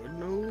 though. Good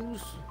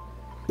news.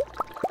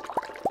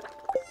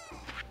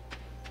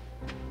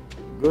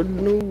 Good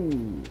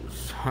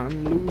news.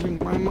 I'm losing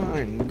my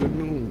mind. Good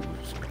news.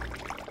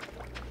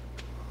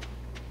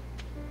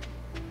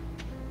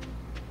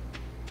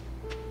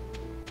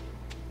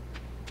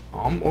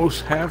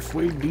 Almost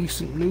halfway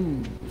decent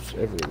news,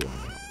 everyone.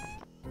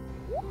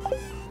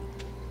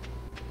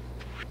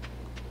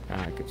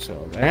 I could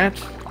sell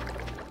that.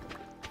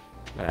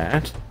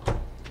 That.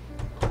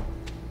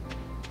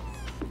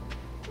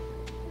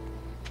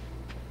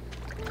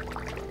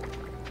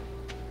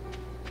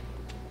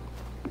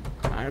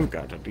 I've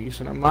got a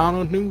decent amount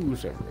of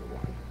news, everyone.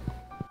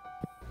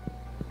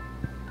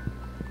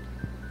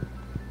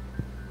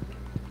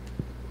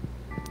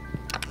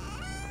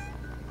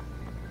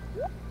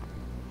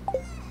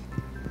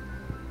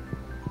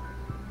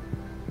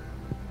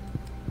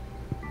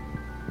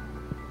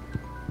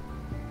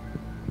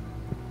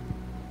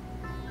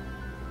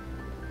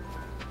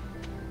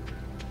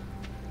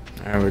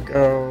 There we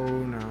go.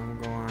 Now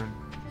I'm going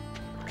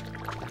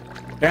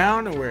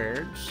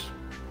downwards.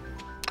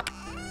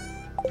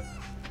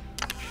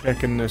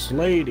 Checking this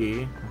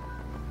lady.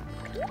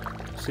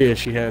 See if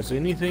she has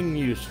anything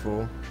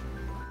useful.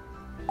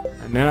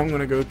 And then I'm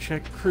gonna go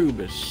check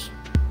Krubis.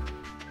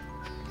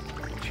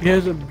 She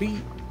has a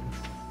beat.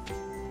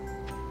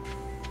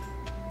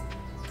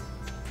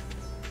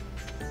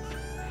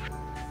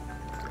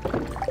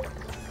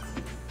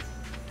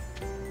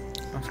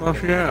 That's all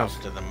she has.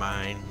 To the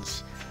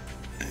mines.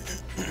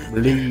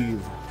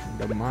 Leave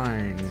the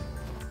mine.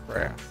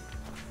 Crap.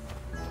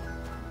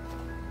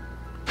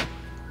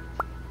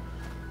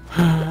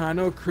 I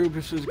know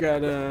Krubis has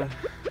got a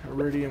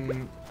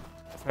iridium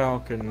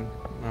falcon.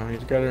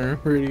 He's got an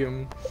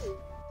iridium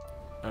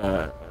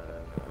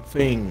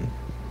thing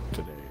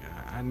today.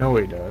 I know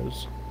he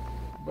does.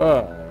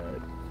 But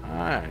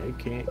I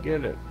can't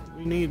get it.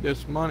 We need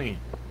this money.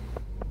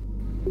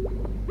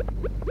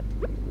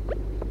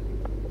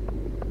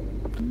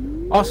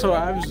 Also,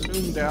 I've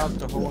zoomed out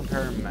the whole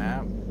entire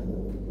map,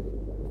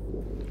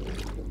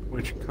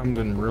 which comes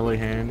in really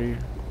handy.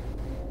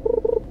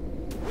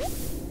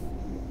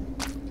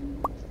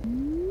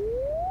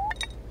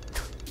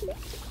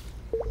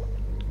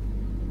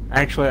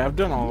 Actually, I've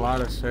done a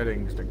lot of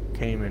settings that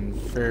came in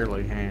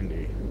fairly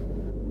handy.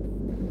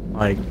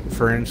 Like,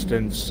 for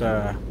instance,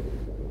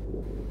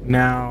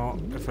 now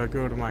if I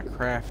go to my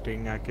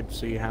crafting, I could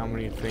see how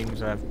many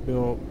things I've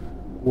built,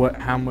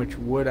 how much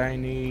wood I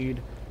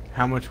need,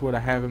 how much wood I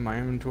have in my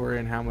inventory,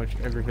 and how much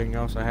everything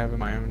else I have in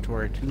my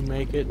inventory to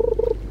make it.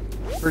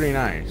 Pretty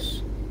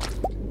nice.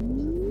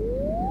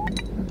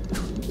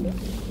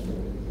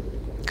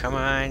 Come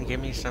on,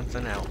 give me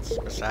something else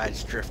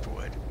besides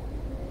driftwood.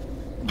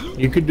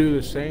 You could do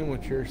the same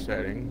with your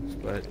settings,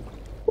 but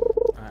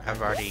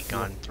I've already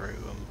gone through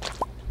them.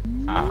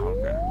 Ah,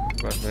 okay.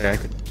 But I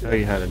could tell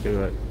you how to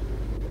do it.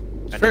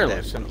 It's fairly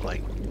simple.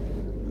 Like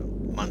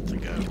a month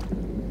ago.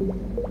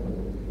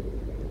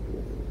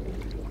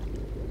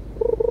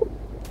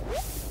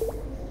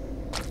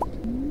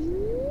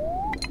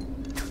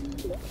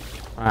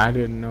 I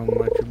didn't know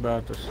much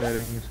about the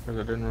settings because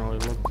I didn't really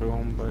look through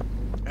them, but...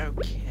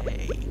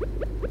 Okay.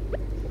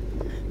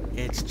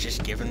 It's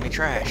just giving me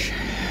trash.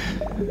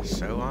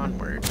 So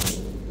onward.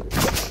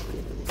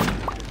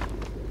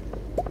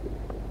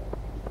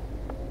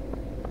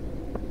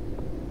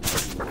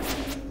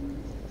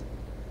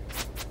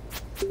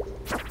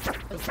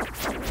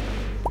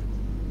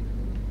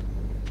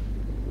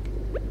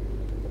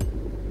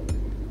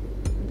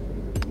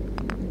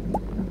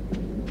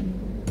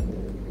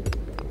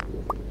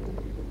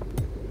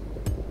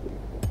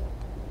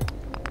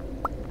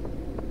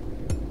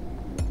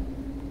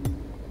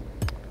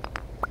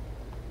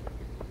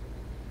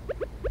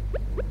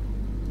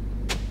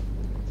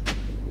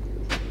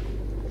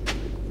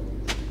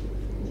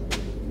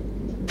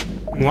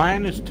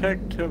 Linus Tech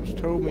Tips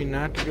told me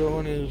not to go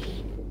in his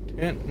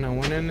tent, and I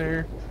went in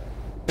there.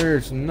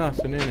 There's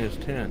nothing in his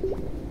tent.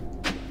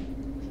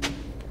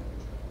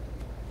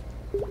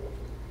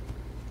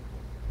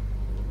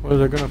 What, are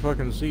they gonna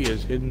fucking see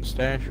his hidden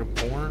stash of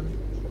porn?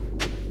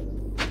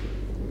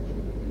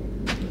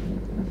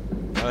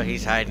 Oh,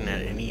 he's hiding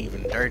an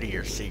even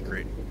dirtier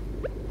secret.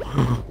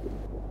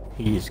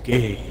 He's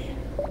gay.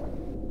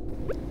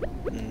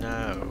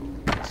 No,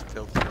 he's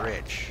filthy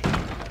rich.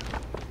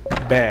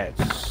 That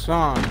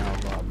son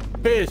of a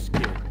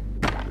biscuit.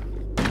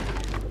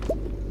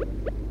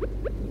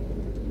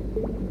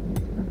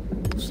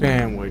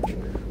 Sandwich.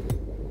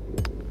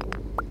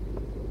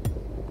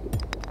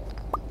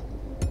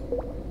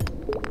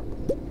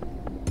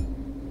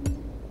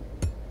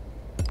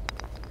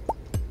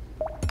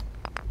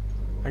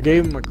 I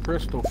gave him a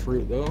crystal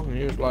fruit though, and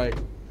he was like,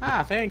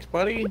 "Ah, thanks,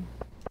 buddy."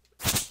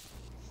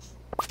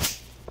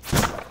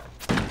 I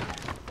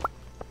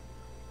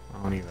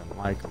don't even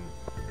like him.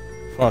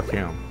 Fuck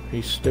him.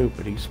 He's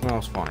stupid. He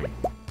smells funny.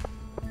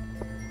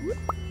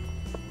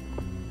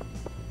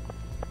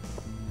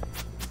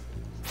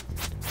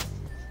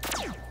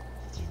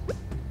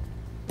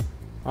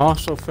 I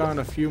also found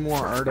a few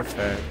more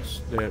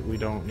artifacts that we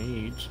don't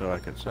need, so I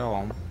could sell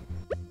them.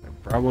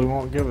 It probably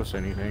won't give us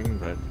anything,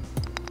 but...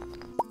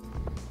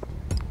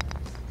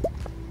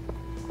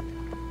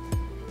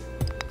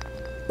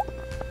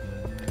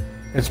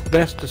 it's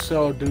best to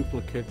sell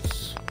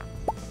duplicates.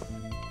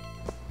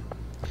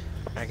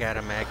 I got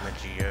a magma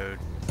geode.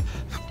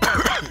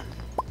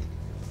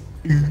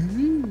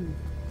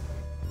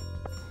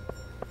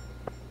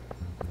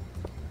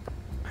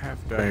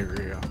 Have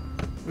diarrhea.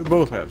 We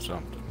both have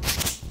something.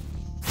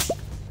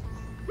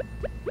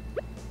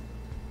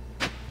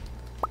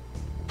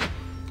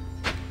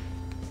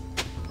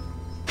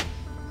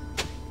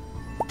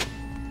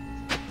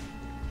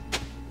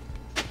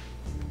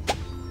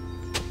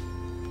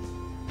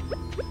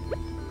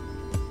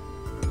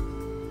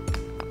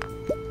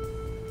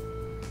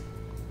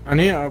 I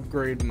need to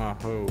upgrade my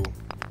hoe.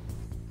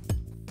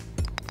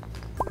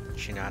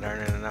 She not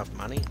earning enough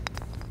money?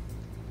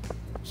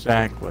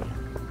 Exactly.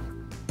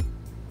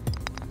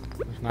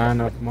 There's not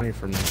enough money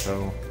from this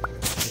hoe.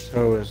 This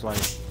hoe is like...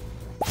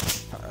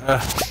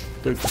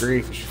 good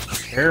grief, it's just a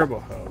terrible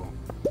hoe.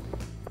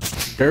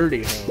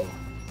 Dirty hoe.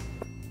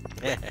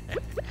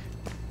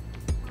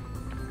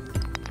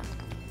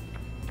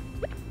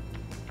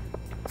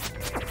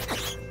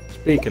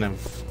 Speaking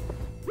of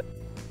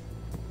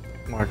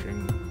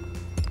watching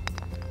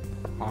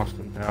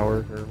Austin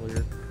Powers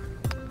earlier,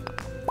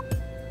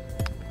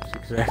 that's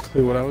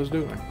exactly what I was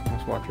doing. I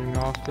was watching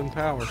Austin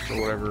Powers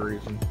for whatever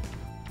reason.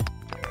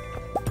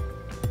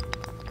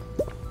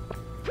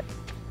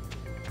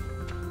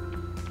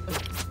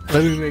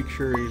 Let me make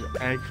sure he's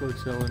actually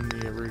selling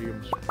the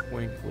iridium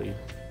swinkly.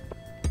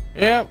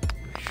 Yep,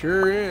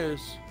 sure is.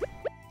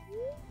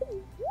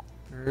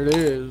 There it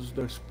is,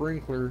 the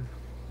sprinkler.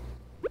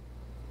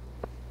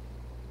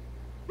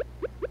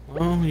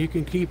 Well, you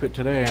can keep it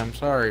today. I'm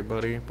sorry,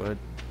 buddy, but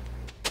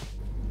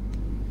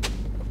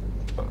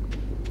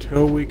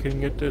until we can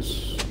get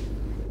this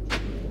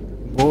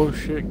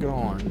bullshit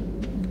going.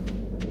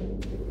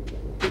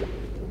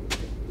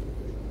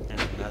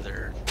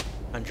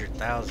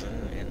 100,000,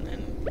 and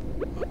then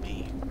we'll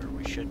be where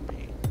we should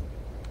be.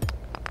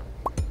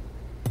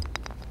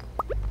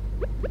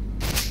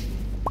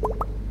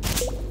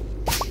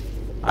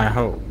 I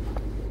hope.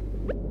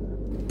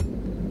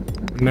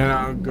 And then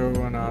I'll go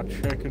and I'll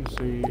check and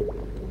see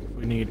if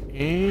we need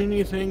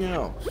anything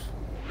else.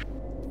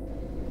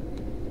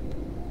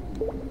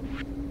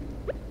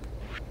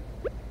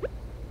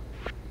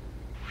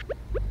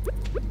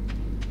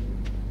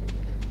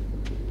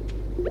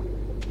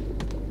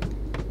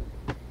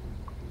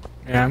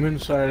 Yeah, I'm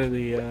inside of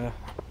the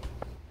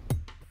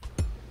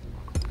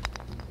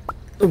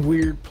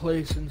weird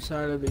place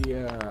inside of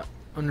the,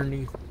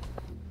 underneath.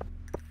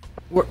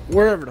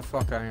 Wherever the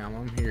fuck I am,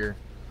 I'm here.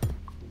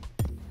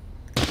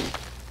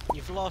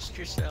 You've lost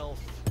yourself.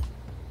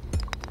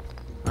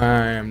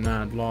 I am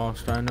not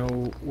lost. I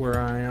know where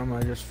I am.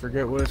 I just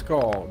forget what it's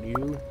called.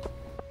 You?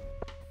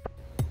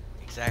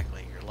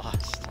 Exactly, you're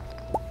lost.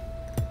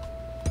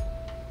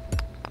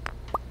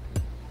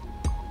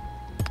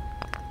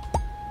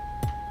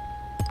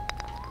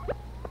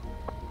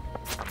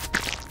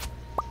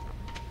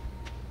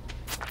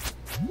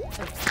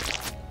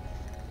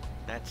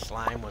 That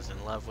slime was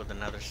in love with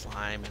another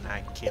slime, and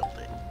I killed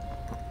it.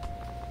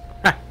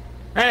 Ha!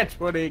 That's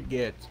what it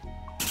gets.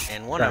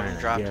 And one of them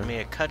dropped me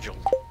a cudgel.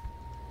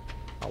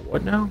 A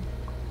what now?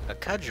 A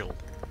cudgel.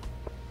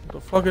 What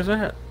the fuck is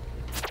that?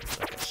 It's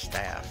like a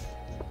staff.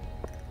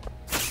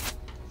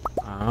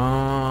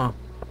 Ah.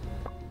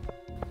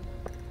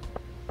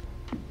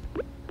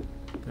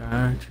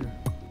 Gotcha.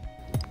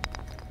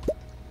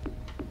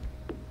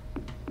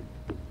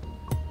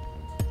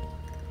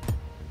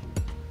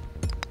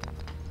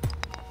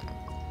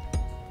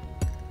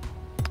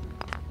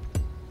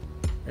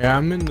 Yeah,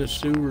 I'm in the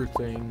sewer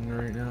thing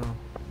right now.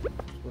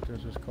 That's what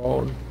this is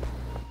called.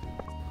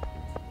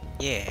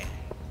 Yeah.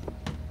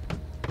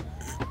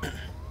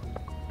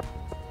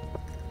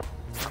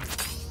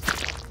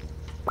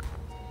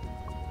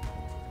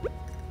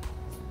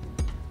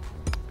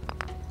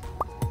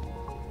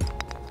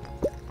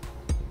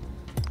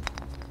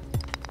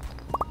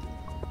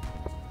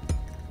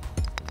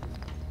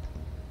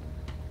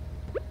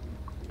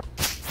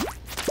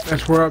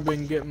 That's where I've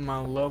been getting my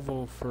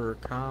level for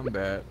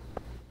combat.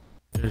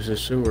 There's a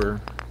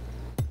sewer.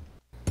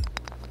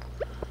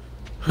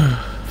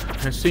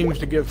 It seems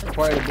to give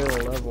quite a bit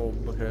of level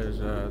because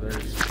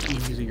there's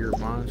easier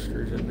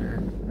monsters in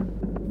there.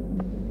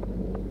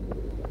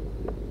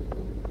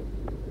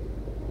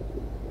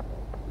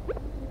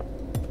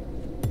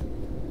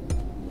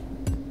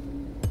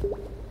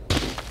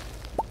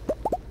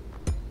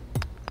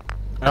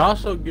 It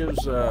also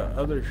gives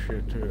other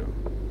shit too.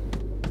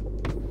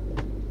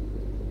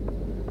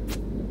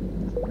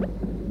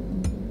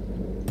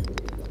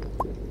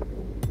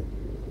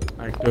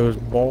 Like those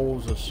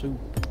bowls of soup.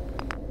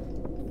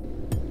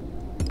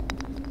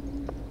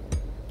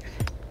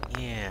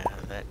 Yeah,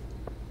 that,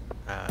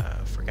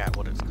 forgot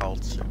what it's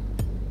called soup.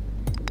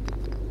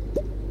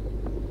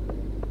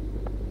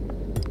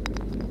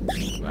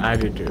 I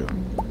do too.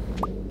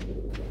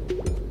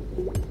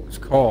 It's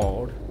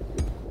called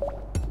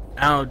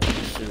algae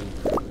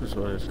soup, is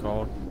what it's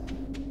called.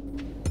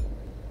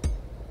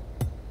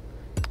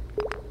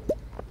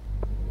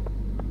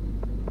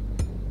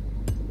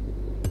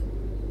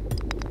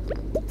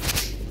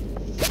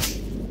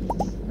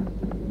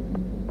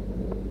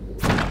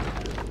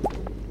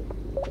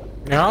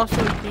 It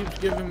also keeps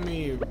giving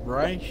me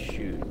rice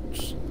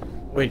shoots,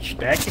 which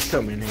that could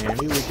come in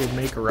handy. We could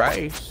make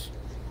rice.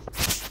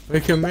 We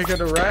can make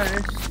it a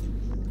rice.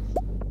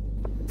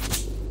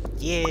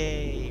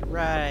 Yay,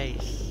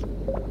 rice.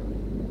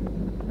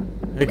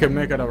 We can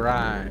make it a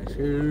rice.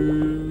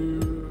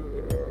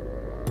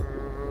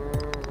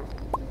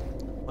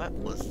 What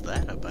was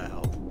that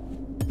about?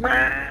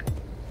 I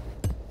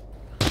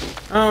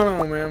don't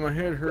know, man. My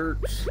head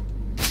hurts.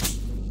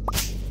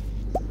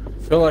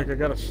 I feel like I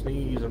gotta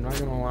sneeze. I'm not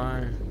gonna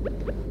lie.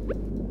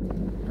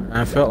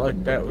 I felt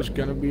like that was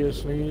gonna be a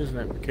sneeze, and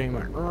it became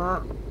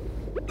a.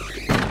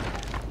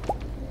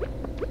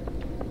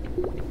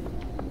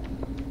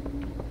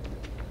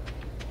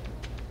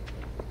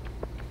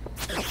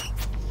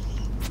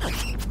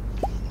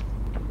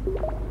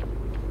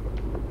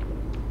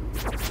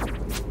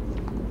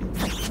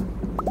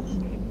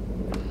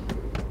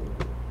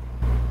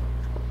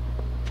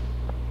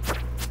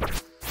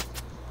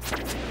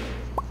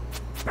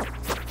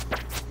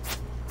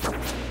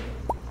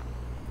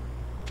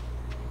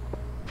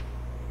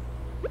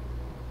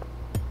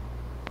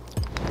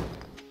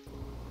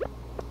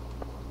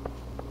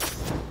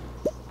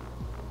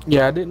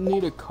 Yeah, I didn't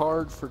need a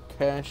card for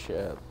Cash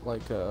App,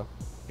 like a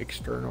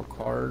external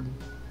card.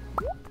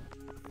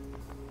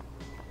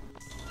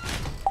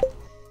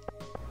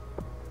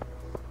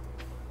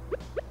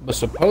 But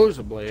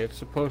supposedly, it's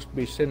supposed to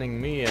be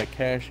sending me a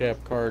Cash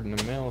App card in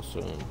the mail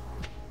soon.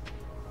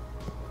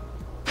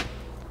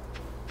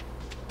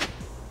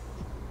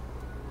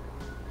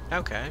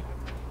 Okay.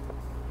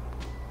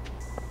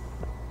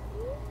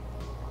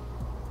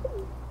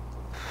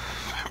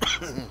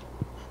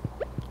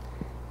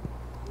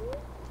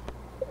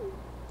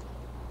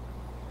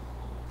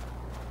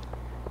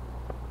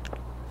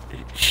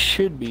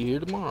 should be here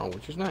tomorrow,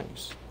 which is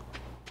nice.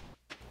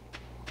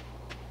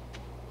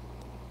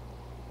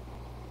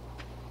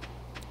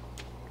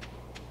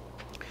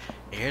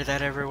 You hear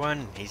that,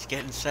 everyone? He's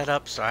getting set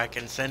up so I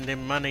can send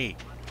him money.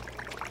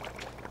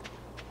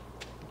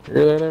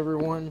 Hear that,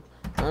 everyone?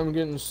 I'm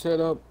getting set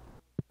up.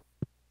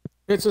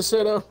 It's a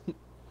setup.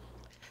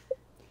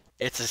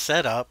 It's a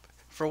setup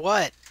for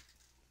what?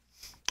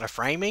 A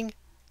framing?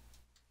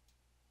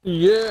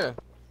 Yeah.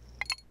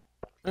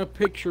 A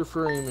picture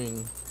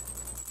framing.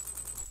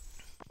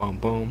 Boom,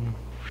 boom.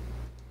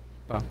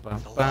 Bum,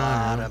 bum, A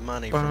lot bum, of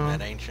money from bum.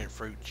 that ancient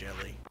fruit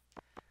jelly.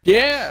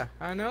 Yeah,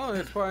 I know.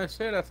 That's why I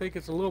said I think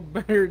it's a little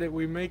better that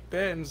we make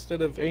that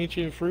instead of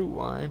ancient fruit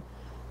wine.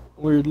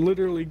 We're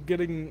literally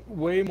getting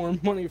way more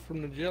money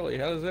from the jelly.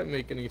 How does that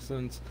make any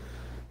sense?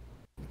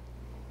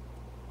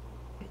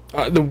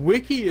 The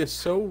wiki is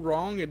so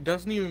wrong, it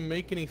doesn't even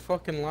make any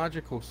fucking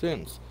logical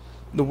sense.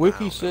 The I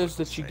wiki don't know says what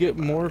to that you say get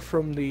about more it.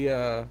 from the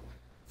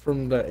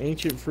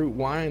ancient fruit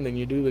wine than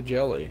you do the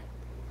jelly.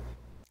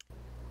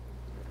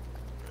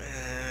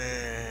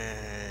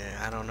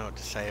 I don't know what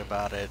to say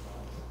about it.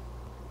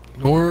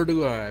 Nor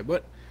do I,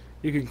 but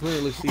you can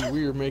clearly see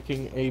we are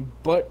making a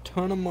butt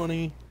ton of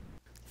money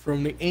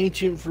from the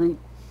ancient fruit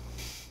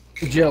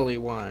jelly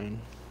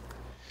wine.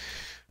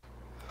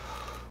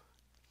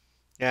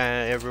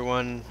 Yeah,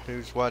 everyone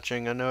who's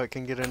watching, I know it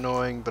can get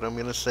annoying, but I'm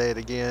gonna say it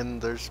again.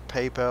 There's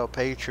PayPal,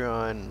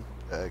 Patreon,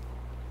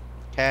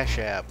 Cash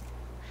App.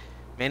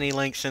 Many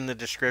links in the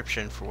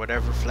description for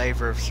whatever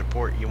flavor of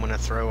support you want to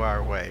throw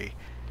our way.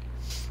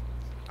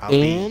 I'll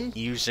be And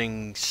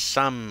using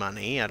some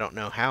money, I don't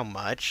know how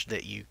much,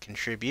 that you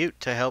contribute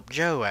to help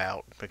Joe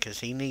out, because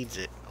he needs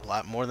it a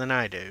lot more than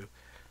I do.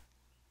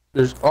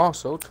 there's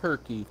also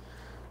turkey.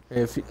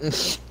 If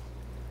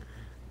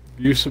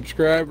you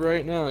subscribe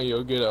right now,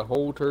 you'll get a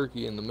whole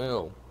turkey in the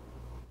mail.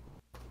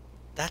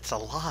 That's a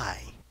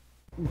lie.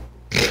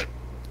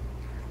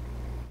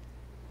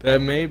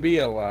 That may be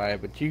a lie,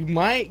 but you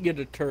might get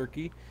a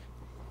turkey.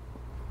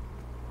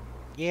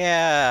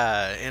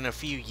 Yeah, in a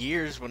few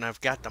years when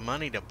I've got the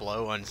money to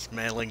blow on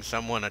mailing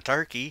someone a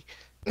turkey.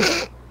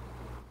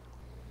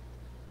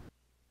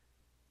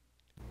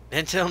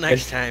 Until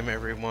next Good time,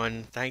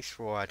 everyone, thanks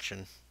for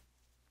watching.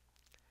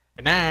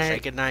 Say night.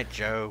 goodnight,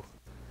 Joe.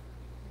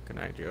 Good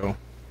night, Joe.